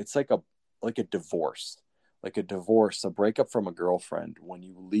a divorce, a breakup from a girlfriend, when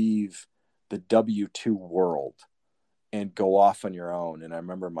you leave the W-2 world and go off on your own. And I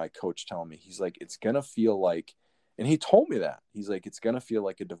remember my coach telling me, he's like, it's going to feel like, and he told me that, he's like, it's going to feel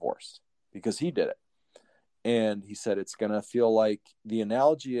like a divorce, because he did it. And he said, it's going to feel like, the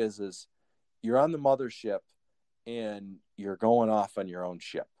analogy is you're on the mothership and you're going off on your own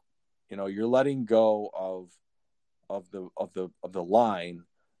ship. You're letting go of the line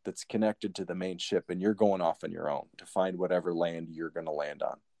that's connected to the main ship, and you're going off on your own to find whatever land you're going to land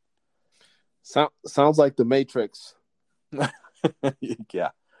on. Sounds like the Matrix.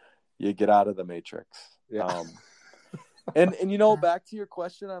 Yeah. You get out of the Matrix. Yeah. And back to your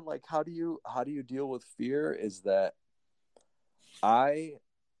question on like, how do you deal with fear, is that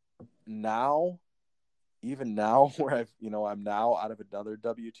even now where I'm now out of another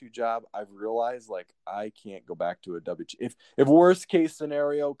W-2 job, I've realized like I can't go back to a W-2. If worst case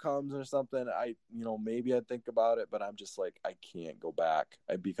scenario comes or something, maybe I'd think about it, but I'm just like, I can't go back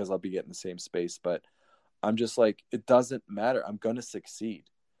because I'll be getting the same space. But I'm just like, it doesn't matter. I'm going to succeed.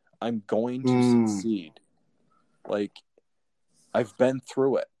 I'm going to succeed. Like, I've been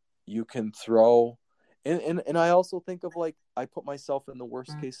through it. You can throw, and I also think of like, I put myself in the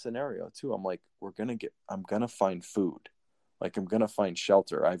worst case scenario too. I'm like, I'm going to find food. Like, I'm going to find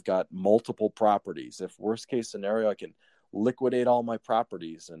shelter. I've got multiple properties. If worst case scenario, I can liquidate all my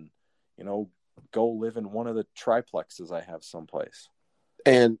properties and, go live in one of the triplexes I have someplace.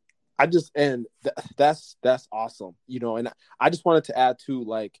 And that's awesome. And I just wanted to add to,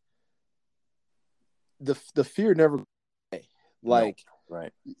 like, the fear never goes away. Like, no,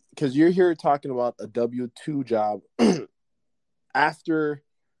 right. Because you're here talking about a W-2 job after,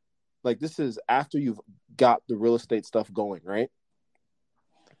 like, this is after you've got the real estate stuff going, right?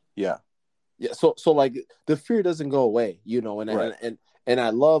 Yeah. Yeah. So like, the fear doesn't go away, Right. and I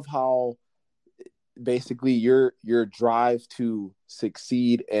love how basically your drive to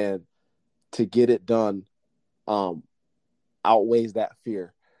succeed and to get it done outweighs that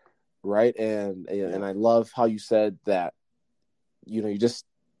fear, right? And I love how you said that, you just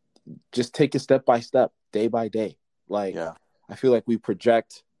take it step by step, day by day. Like, yeah. I feel like we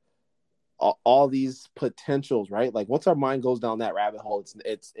project all these potentials, right? Like, once our mind goes down that rabbit hole,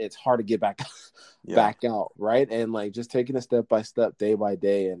 it's hard to get back out, right? And like, just taking it step by step, day by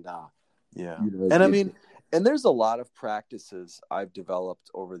day, and yeah. And I mean, and there's a lot of practices I've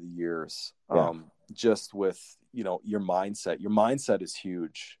developed over the years, just with, your mindset. Your mindset is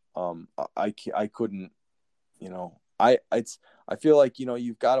huge. I couldn't, I feel like,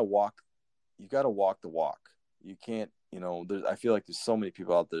 you've got to walk the walk. You can't I feel like there's so many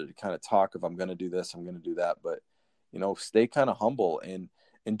people out there that kind of talk of, I'm going to do this, I'm going to do that. But, stay kind of humble and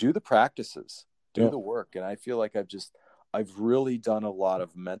do the practices, do the work. And I feel like I've really done a lot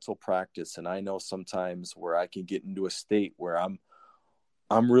of mental practice. And I know sometimes where I can get into a state where I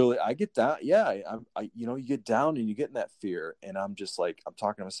get down. Yeah. You get down and you get in that fear, and I'm just like, I'm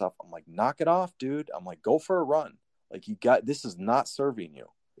talking to myself. I'm like, knock it off, dude. I'm like, go for a run. Like, this is not serving you.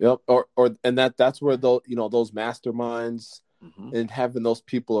 Yep. And that's where those masterminds and having those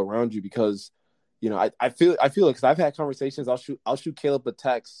people around you, because, I feel like, because I've had conversations, I'll shoot Caleb a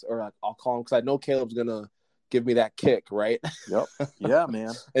text, or I'll call him because I know Caleb's going to give me that kick. Right. Yep. Yeah,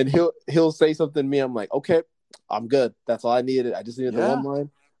 man. And he'll say something to me. I'm like, okay, I'm good. That's all I needed. I just needed the one line.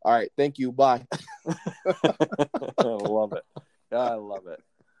 All right. Thank you. Bye. I love it. Yeah, I love it.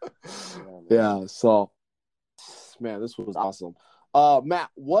 Yeah. So, man, this was awesome. Matt,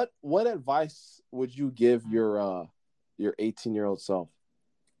 what advice would you give your 18-year-old self?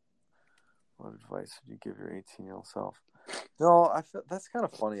 What advice would you give your 18-year-old self? No, I feel that's kind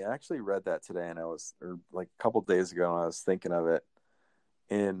of funny. I actually read that today, and or like a couple of days ago, and I was thinking of it.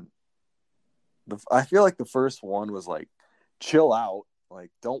 And I feel like the first one was like, chill out, like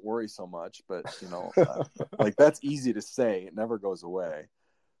don't worry so much. But like that's easy to say; it never goes away.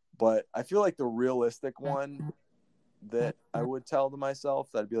 But I feel like the realistic one that I would tell to myself,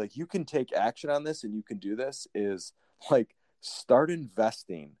 that I'd be like, you can take action on this and you can do this, is like, start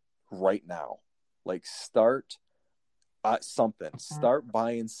investing right now. Like, start something. Start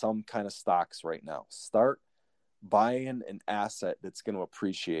buying some kind of stocks right now. Start buying an asset that's going to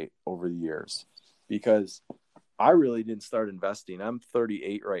appreciate over the years. Because I really didn't start investing. I'm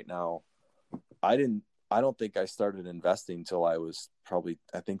 38 right now. I don't think I started investing until I was probably,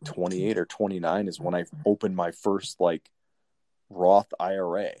 I think 28 or 29 is when I opened my first like Roth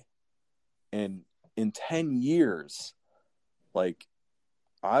IRA. And in 10 years, like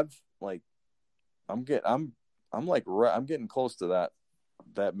I'm getting close to that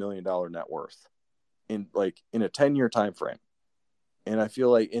 $1 million net worth in a 10-year time frame. And I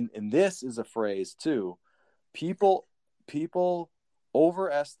feel like, and this is a phrase too, people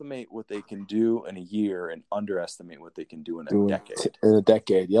overestimate what they can do in a year and underestimate what they can do in a decade. In a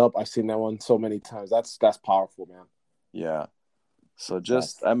decade. Yep. I've seen that one so many times. That's powerful, man. Yeah. So you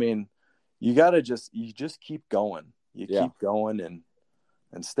just keep going. Keep going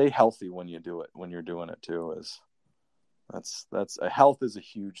and stay healthy when you do it, when you're doing it too. Health is a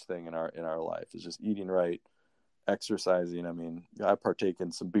huge thing in our life. It's just eating right, exercising. I mean, I partake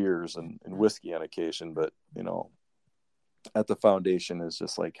in some beers and whiskey on occasion, but at the foundation is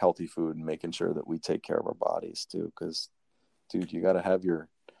just like healthy food and making sure that we take care of our bodies too. Cause dude, you gotta have your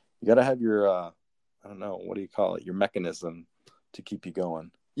I don't know, what do you call it? Your mechanism to keep you going.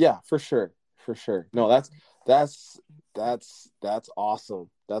 Yeah, for sure. No, that's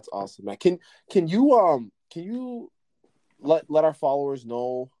awesome. That's awesome, man. Can you let our followers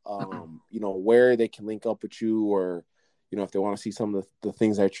know, where they can link up with you, or, if they want to see some of the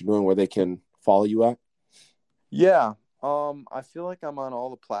things that you're doing, where they can follow you at? Yeah. I feel like I'm on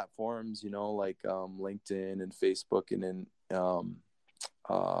all the platforms, like LinkedIn and Facebook, and then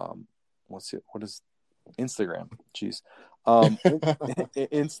what is Instagram? Jeez.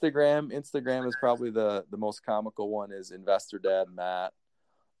 Instagram is probably the most comical one, is Investor Dad Matt.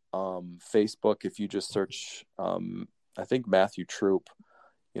 Facebook, if you just search I think Matthew Troop,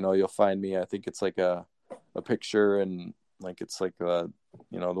 you'll find me. I think it's like a picture, and like it's like the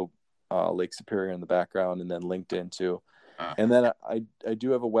Lake Superior in the background, and then LinkedIn too. And then I do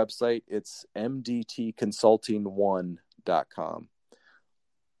have a website. It's mdtconsulting1.com.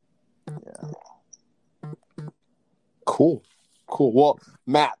 Yeah. Cool. Well,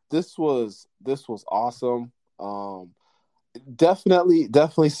 Matt, this was awesome. Definitely,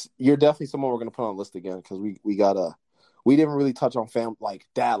 you're definitely someone we're gonna put on the list again, because we didn't really touch on like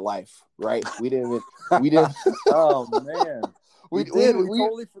dad life, right? We didn't. Oh man. We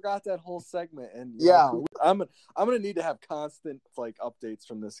totally forgot that whole segment, and I'm gonna need to have constant like updates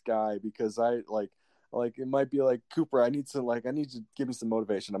from this guy, because I like it might be like, Cooper, I need to give me some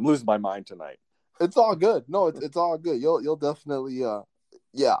motivation. I'm losing my mind tonight. It's all good. No, it's all good. You'll definitely I'll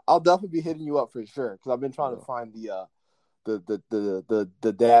definitely be hitting you up for sure, because I've been trying to find the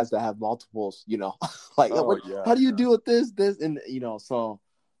dads that have multiples. Like, how do you deal with this and so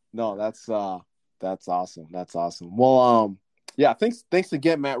no, that's awesome. That's awesome. Well, yeah, thanks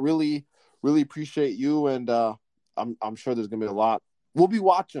again, Matt. Really, really appreciate you, and I'm sure there's gonna be a lot. We'll be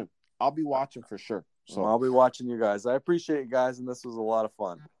watching. I'll be watching for sure. So I'll be watching you guys. I appreciate you guys, and this was a lot of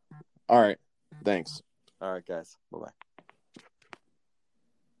fun. All right, thanks. All right, guys. Bye-bye.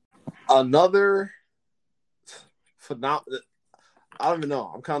 Another phenomenal. I don't even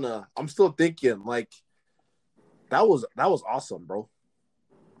know. I'm still thinking like that was awesome, bro.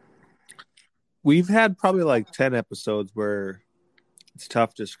 We've had probably like 10 episodes where it's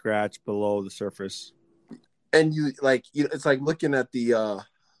tough to scratch below the surface. And it's like looking at the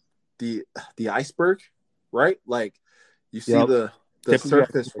iceberg, right? Like you see the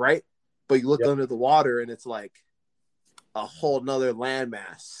surface, right? But you look under the water and it's like a whole nother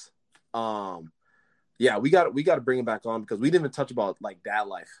landmass. Yeah, we got to bring it back on because we didn't even touch about like dad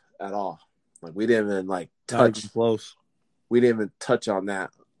life at all. Like we didn't even like touch close. We didn't even touch on that.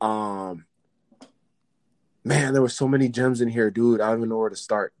 Man, there were so many gems in here, dude. I don't even know where to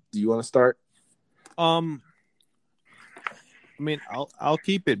start. Do you want to start? I mean, I'll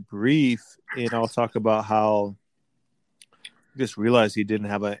keep it brief, and I'll talk about how I just realized he didn't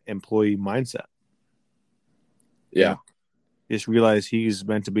have an employee mindset. Yeah. Just realized he's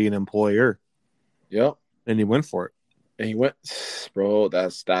meant to be an employer. Yep. And he went for it. And he went, bro,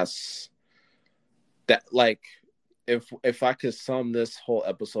 that's that, like, if I could sum this whole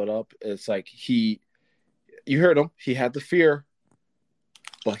episode up, it's like you heard him, he had the fear,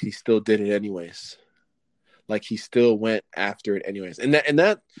 but he still did it anyways. Like he still went after it anyways. And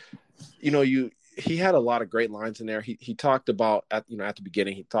that he had a lot of great lines in there. He talked about at the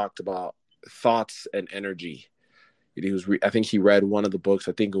beginning, he talked about thoughts and energy. I think he read one of the books,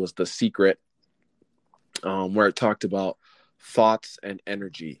 I think it was The Secret, where it talked about thoughts and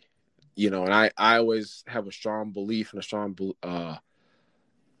energy. And I always have a strong belief and a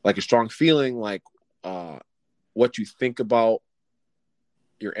strong feeling like what you think about,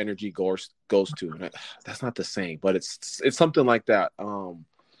 your energy goes to. And that's not the same, but it's something like that.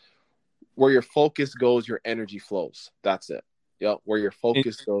 Where your focus goes, your energy flows. That's it. Yep. Where your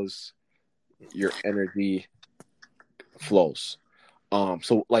focus goes, your energy flows.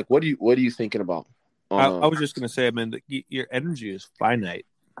 So like, what are you thinking about? I was just gonna say, I mean, your energy is finite.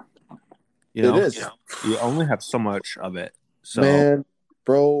 It is. You only have so much of it. So, man,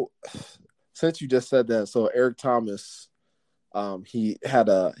 bro, since you just said that, so Eric Thomas, he had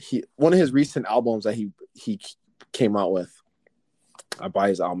one of his recent albums that he came out with. I buy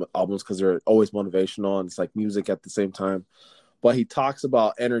his albums because they're always motivational and it's like music at the same time. But he talks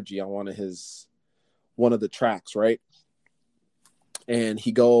about energy on one of the tracks, right? And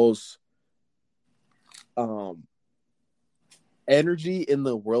he goes, energy in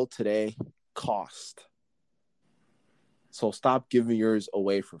the world today cost. So stop giving yours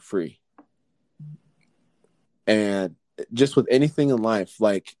away for free. And just with anything in life,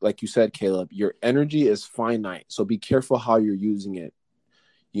 like you said, Caleb, your energy is finite. So be careful how you're using it.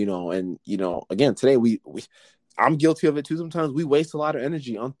 And again, today I'm guilty of it too. Sometimes we waste a lot of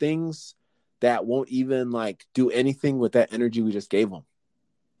energy on things that won't even like do anything with that energy we just gave them.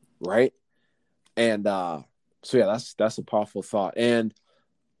 Right. And so yeah, that's a powerful thought. And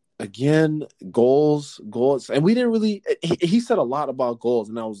again, goals. And we didn't really, he said a lot about goals.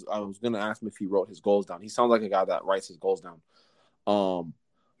 And I was going to ask him if he wrote his goals down. He sounds like a guy that writes his goals down.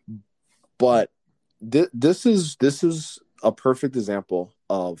 But this is a perfect example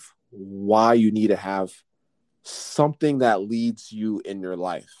of why you need to have something that leads you in your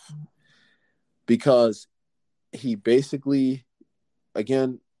life. Because he basically,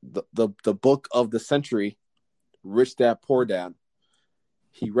 again, the book of the century, Rich Dad, Poor Dad,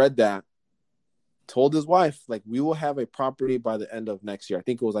 he read that, told his wife, like, we will have a property by the end of next year. I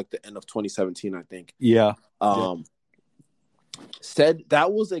think it was like the end of 2017, I think. Yeah. Said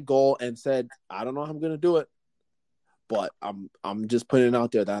that was a goal and said, I don't know how I'm going to do it, but I'm just putting it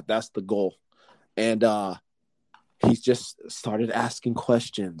out there that's the goal. And he's just started asking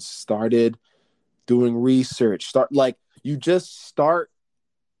questions, started doing research,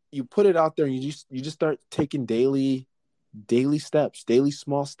 you put it out there and you just start taking daily steps, daily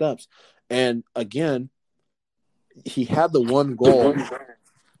small steps. And again, he had the one goal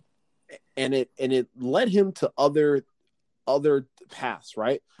and it led him to other paths,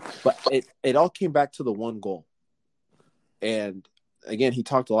 right? But it all came back to the one goal. And again, he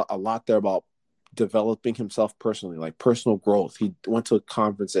talked a lot there about developing himself personally, like personal growth. He went to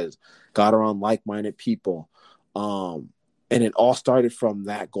conferences, got around like-minded people. And it all started from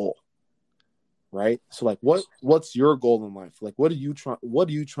that goal. Right. So like, what's your goal in life? Like, what are you trying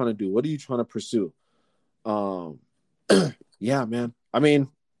to do? What are you trying to pursue? Yeah, man. I mean,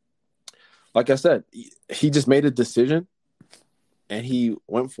 like I said, he just made a decision and he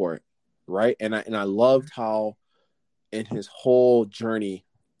went for it. Right. And I loved how in his whole journey,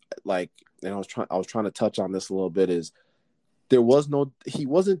 like, and I was trying to touch on this a little bit, is he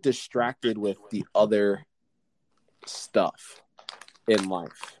wasn't distracted with the other stuff in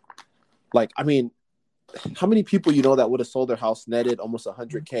life. Like, I mean, how many people you know that would have sold their house, netted almost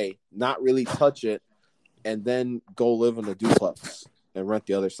 $100K, not really touch it, and then go live in a duplex and rent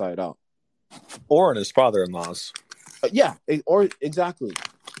the other side out, or in his father-in-law's. Yeah, or exactly,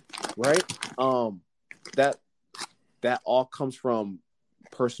 right? That all comes from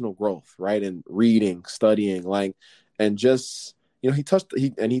personal growth, right? And reading, studying, like, and just, he touched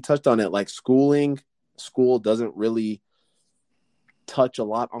on it, like school doesn't really touch a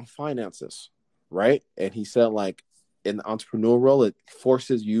lot on finances, right? And he said, like, in the entrepreneurial role, it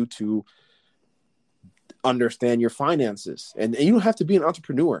forces you to understand your finances, and you don't have to be an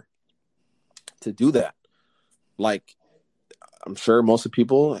entrepreneur to do that. Like, I'm sure most of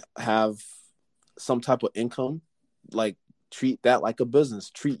people have some type of income. Like, treat that like a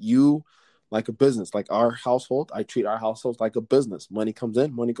business. Treat you like a business. Like our household, I treat our household like a business. Money comes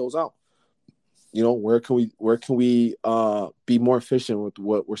in, money goes out. Where can we be more efficient with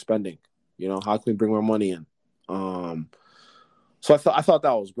what we're spending? How can we bring more money in? So I thought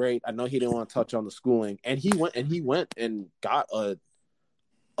that was great. I know he didn't want to touch on the schooling, and he went and got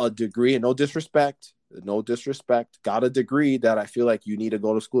a degree. And no disrespect, got a degree that I feel like you need to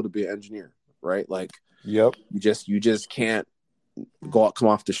go to school to be an engineer, right? Like, yep, you just can't come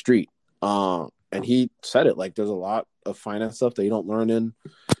off the street. And he said it, like, there's a lot of finance stuff that you don't learn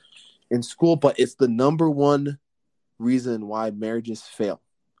in school, but it's the number one reason why marriages fail.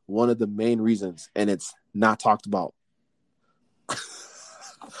 One of the main reasons, and it's not talked about.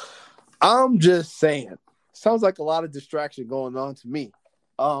 I'm just saying, sounds like a lot of distraction going on to me.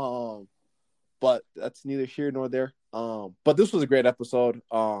 But that's neither here nor there. But this was a great episode.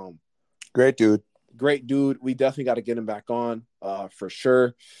 Great dude. We definitely got to get him back on, for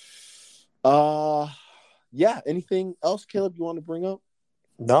sure. Yeah. Anything else, Caleb, you want to bring up?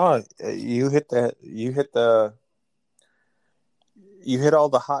 No, you hit all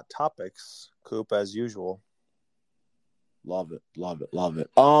the hot topics, Coop, as usual. Love it.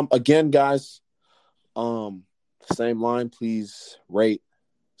 Again, guys, same line, please rate,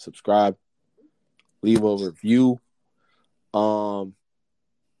 subscribe, leave a review. Yeah,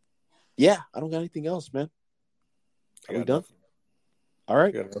 I don't got anything else, man. Are we done? Nothing. All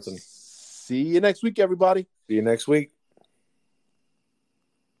right. I got nothing. See you next week, everybody. See you next week.